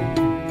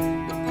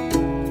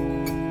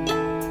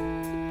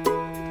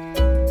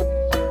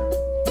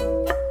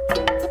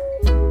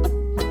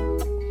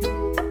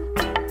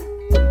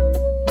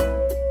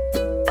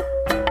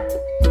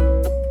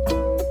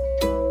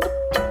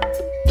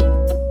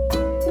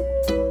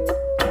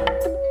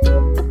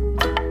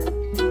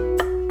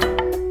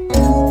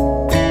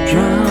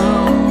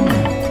 Drown,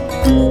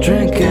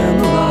 drink in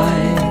the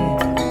light.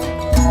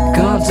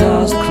 God's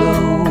eyes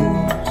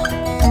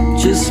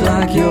closed, just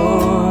like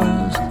yours.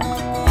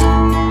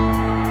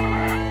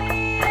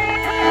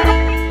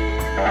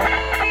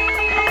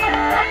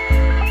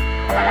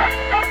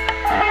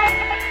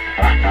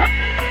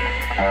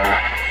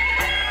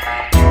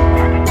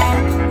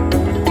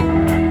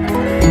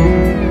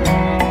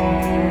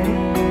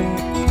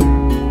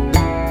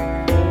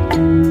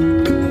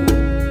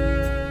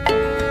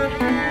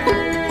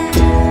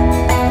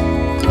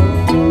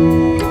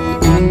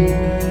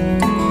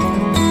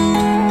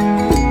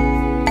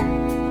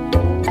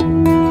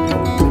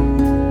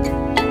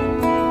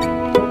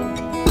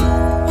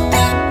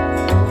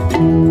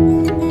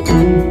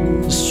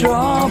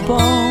 Straw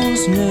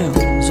bones,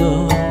 nails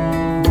of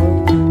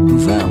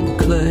November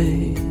clay.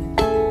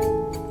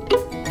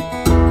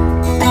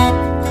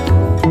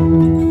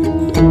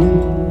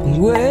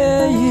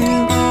 Where you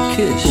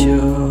kiss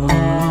your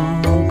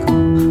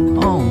uncle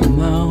on the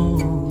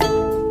mouth,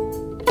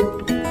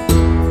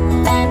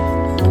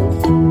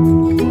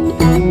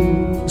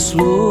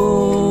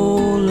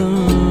 slow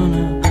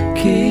learner,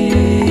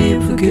 keep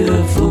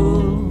forgetful.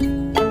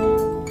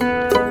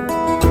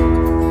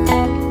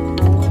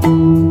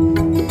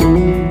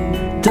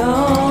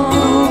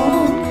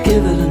 Don't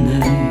give it a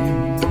name.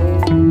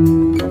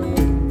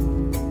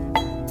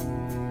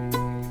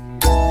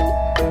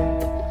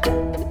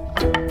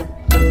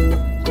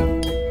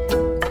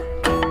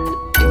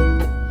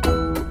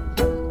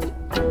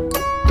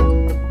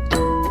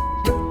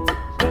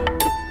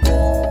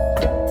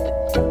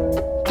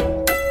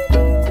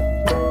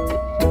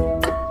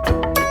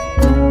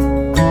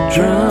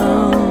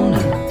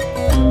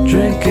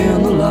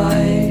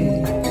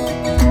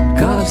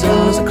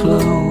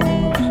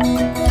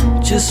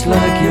 just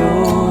like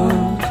yours.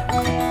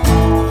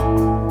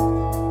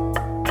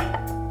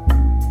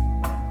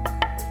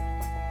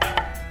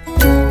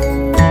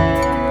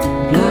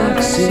 Black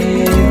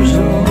sailors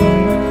on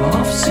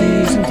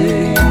off-season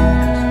days,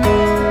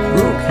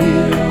 broke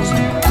heels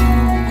and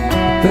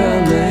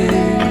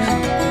ballets,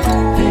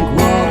 pink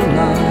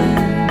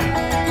waterline,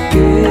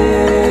 gave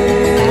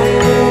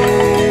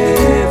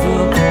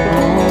up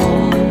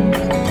on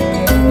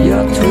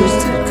your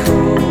twisted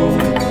core.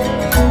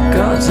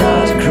 God's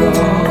eyes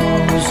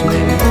across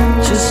me,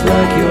 just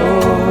like yours.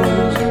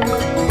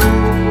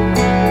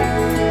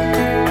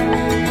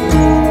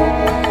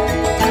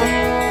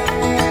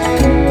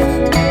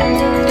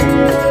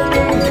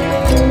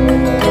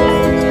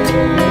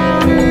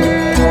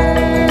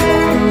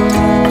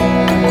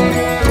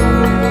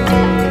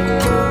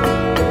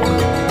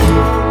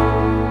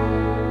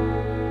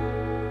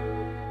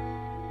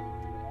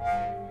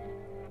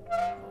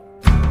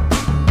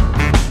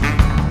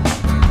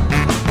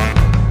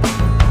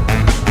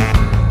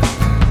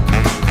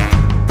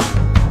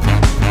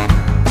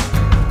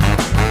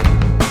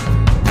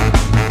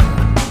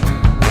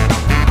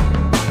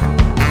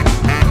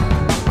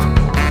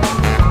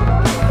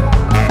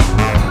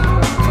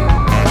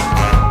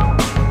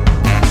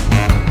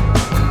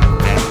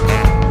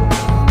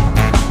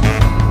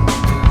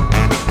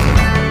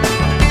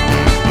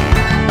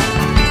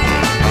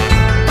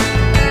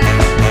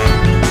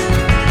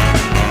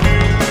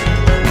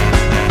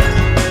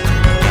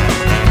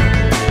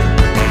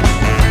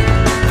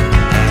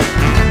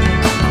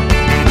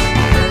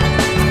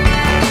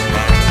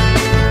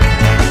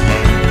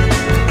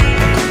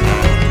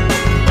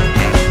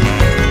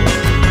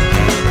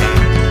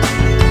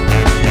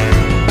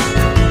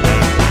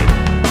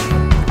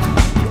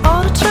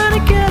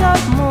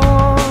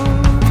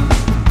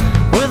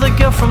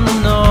 From the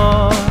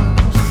north,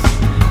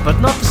 but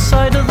not the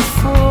side of the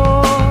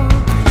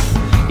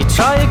fourth. You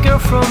try a girl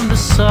from the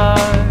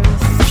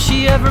south, if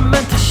she ever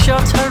meant to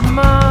shut her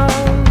mouth.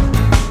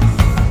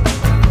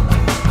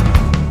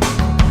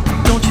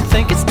 Don't you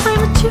think it's time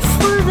that you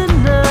flew the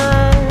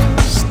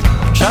nest?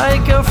 Try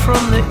a girl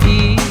from the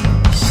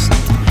east,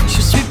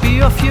 she'll sweep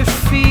you off your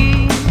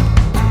feet.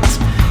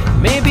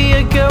 Maybe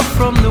a girl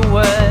from the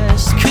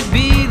west, could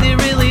be they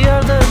really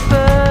are the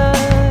best.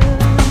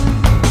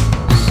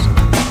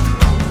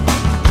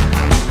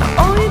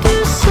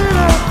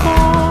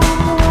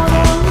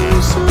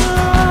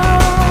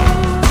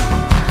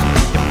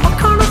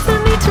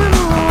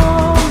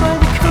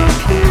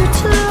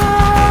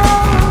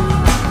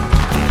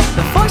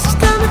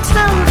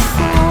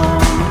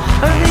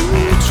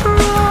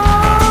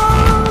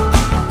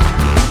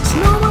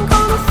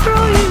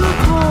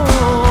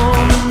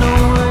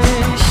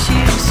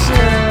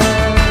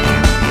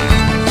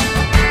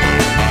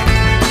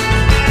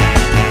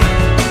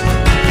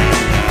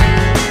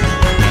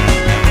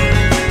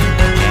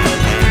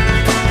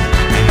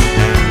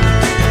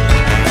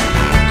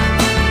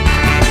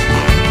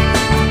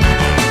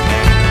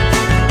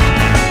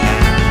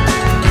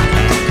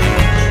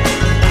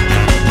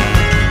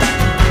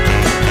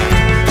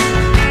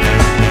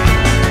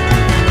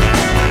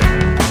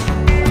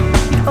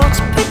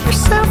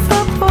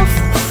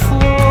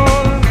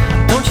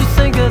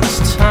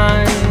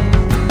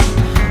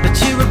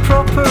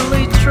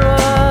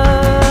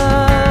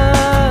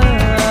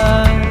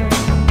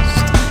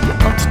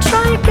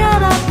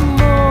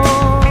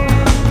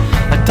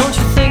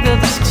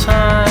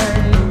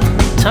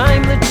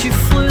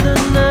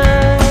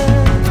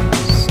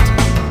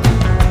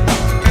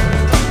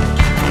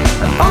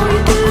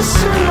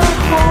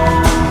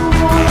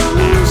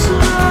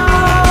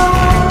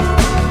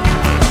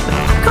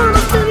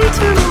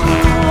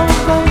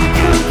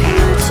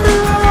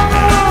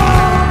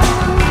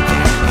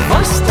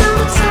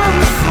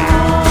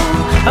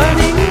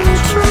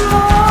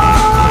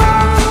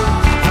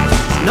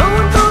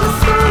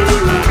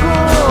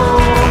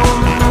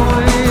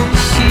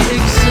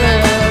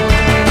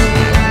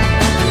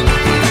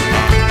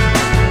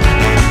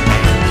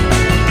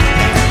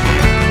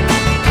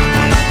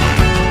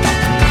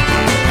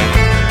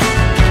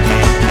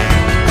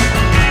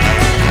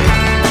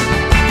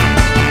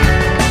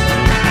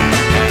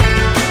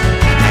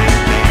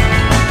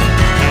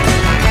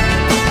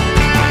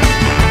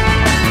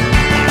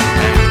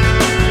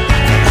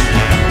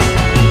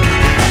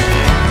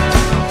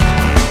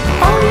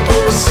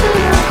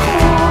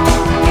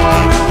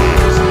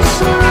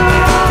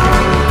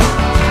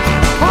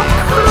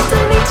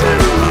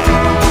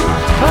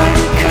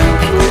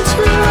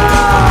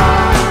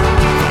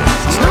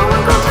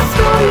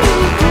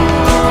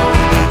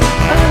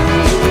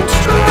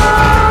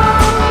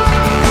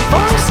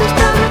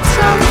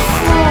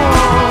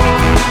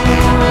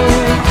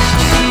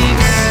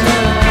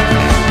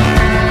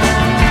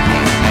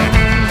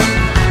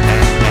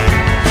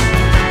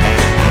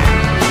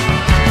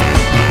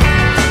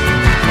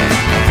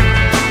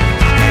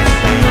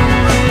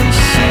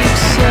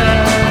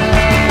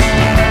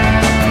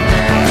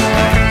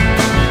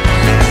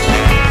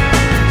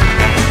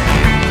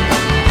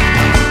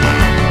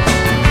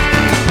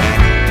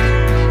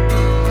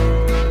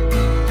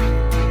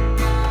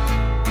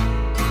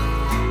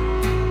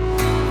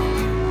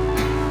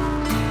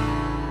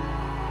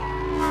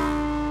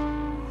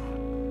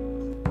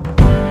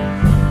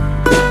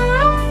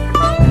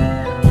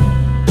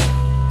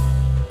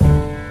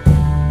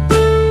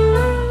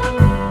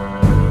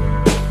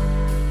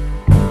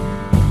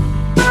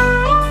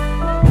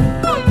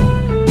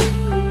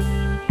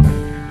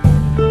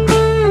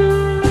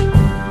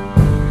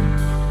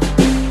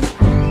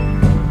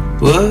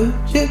 Would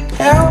you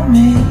tell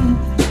me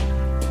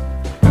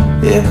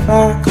if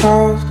I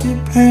caused you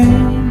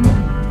pain?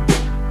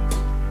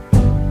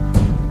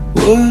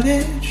 Would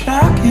it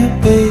shock you,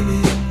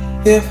 baby,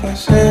 if I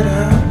said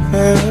I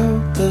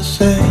felt the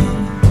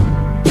same?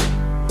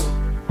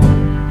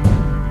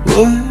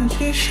 Would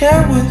you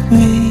share with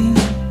me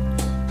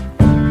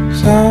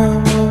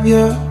some of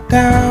your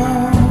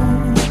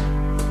doubt?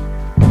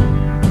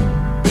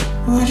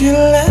 Would you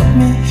let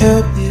me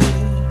help you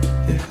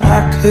if I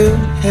could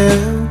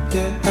help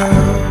you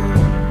out?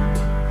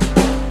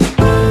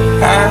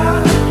 I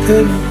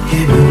couldn't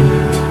give you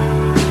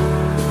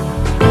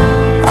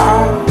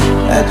all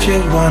that you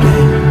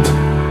wanted.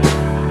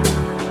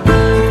 I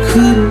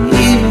couldn't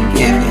even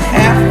give you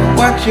half of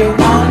what you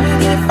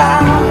wanted if I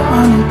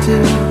wanted to.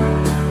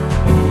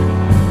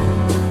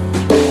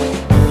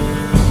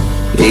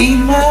 Be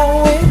my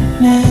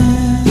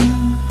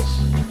witness,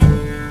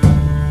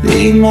 be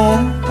my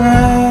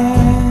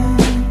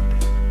bride.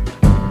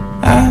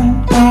 I'm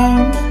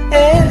on the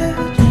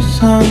edge of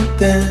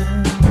something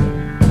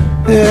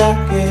that I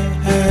can't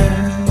hide.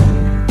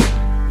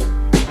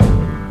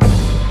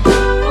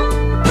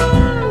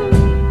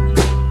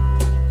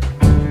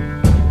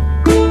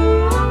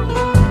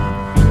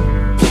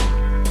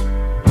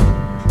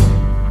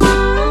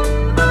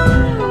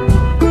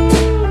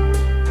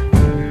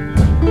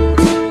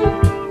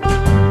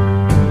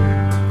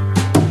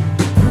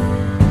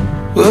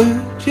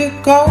 Would you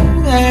go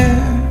there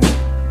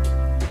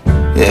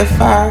if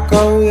I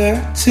go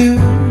there too?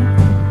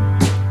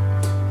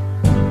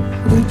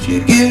 Would you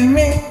give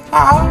me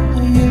all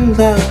of your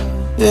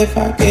love if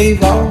I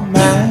gave all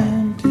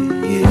mine to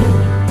you?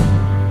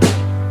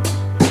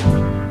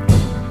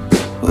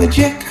 Would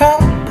you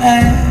come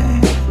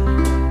back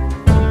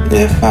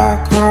if I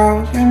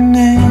called your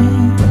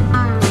name?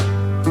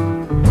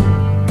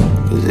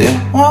 'Cause it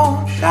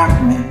won't shock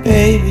me,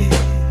 baby,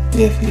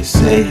 if you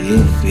say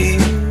you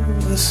feel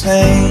the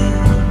same.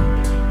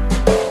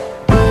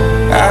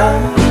 I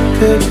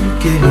couldn't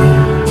give you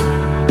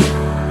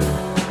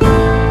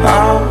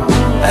all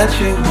that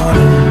you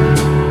wanted.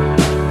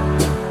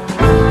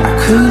 I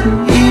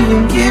couldn't even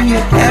give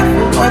you half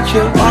of what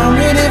you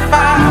wanted if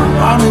I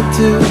wanted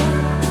to.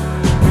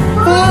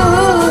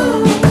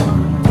 Ooh,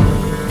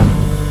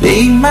 be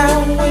my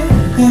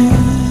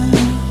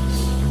witness,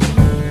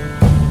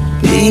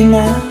 be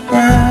my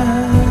bride.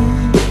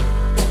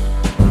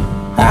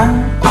 I'm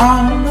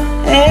on the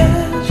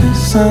edge of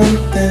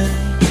something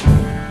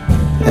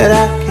that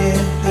I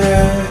can't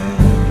hide.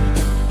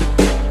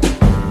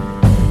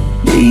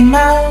 Be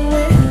my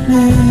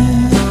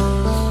witness,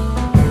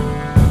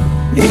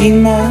 be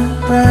my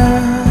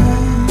bride.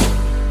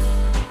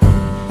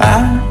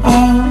 I'm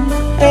on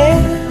the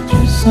edge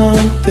of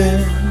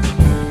something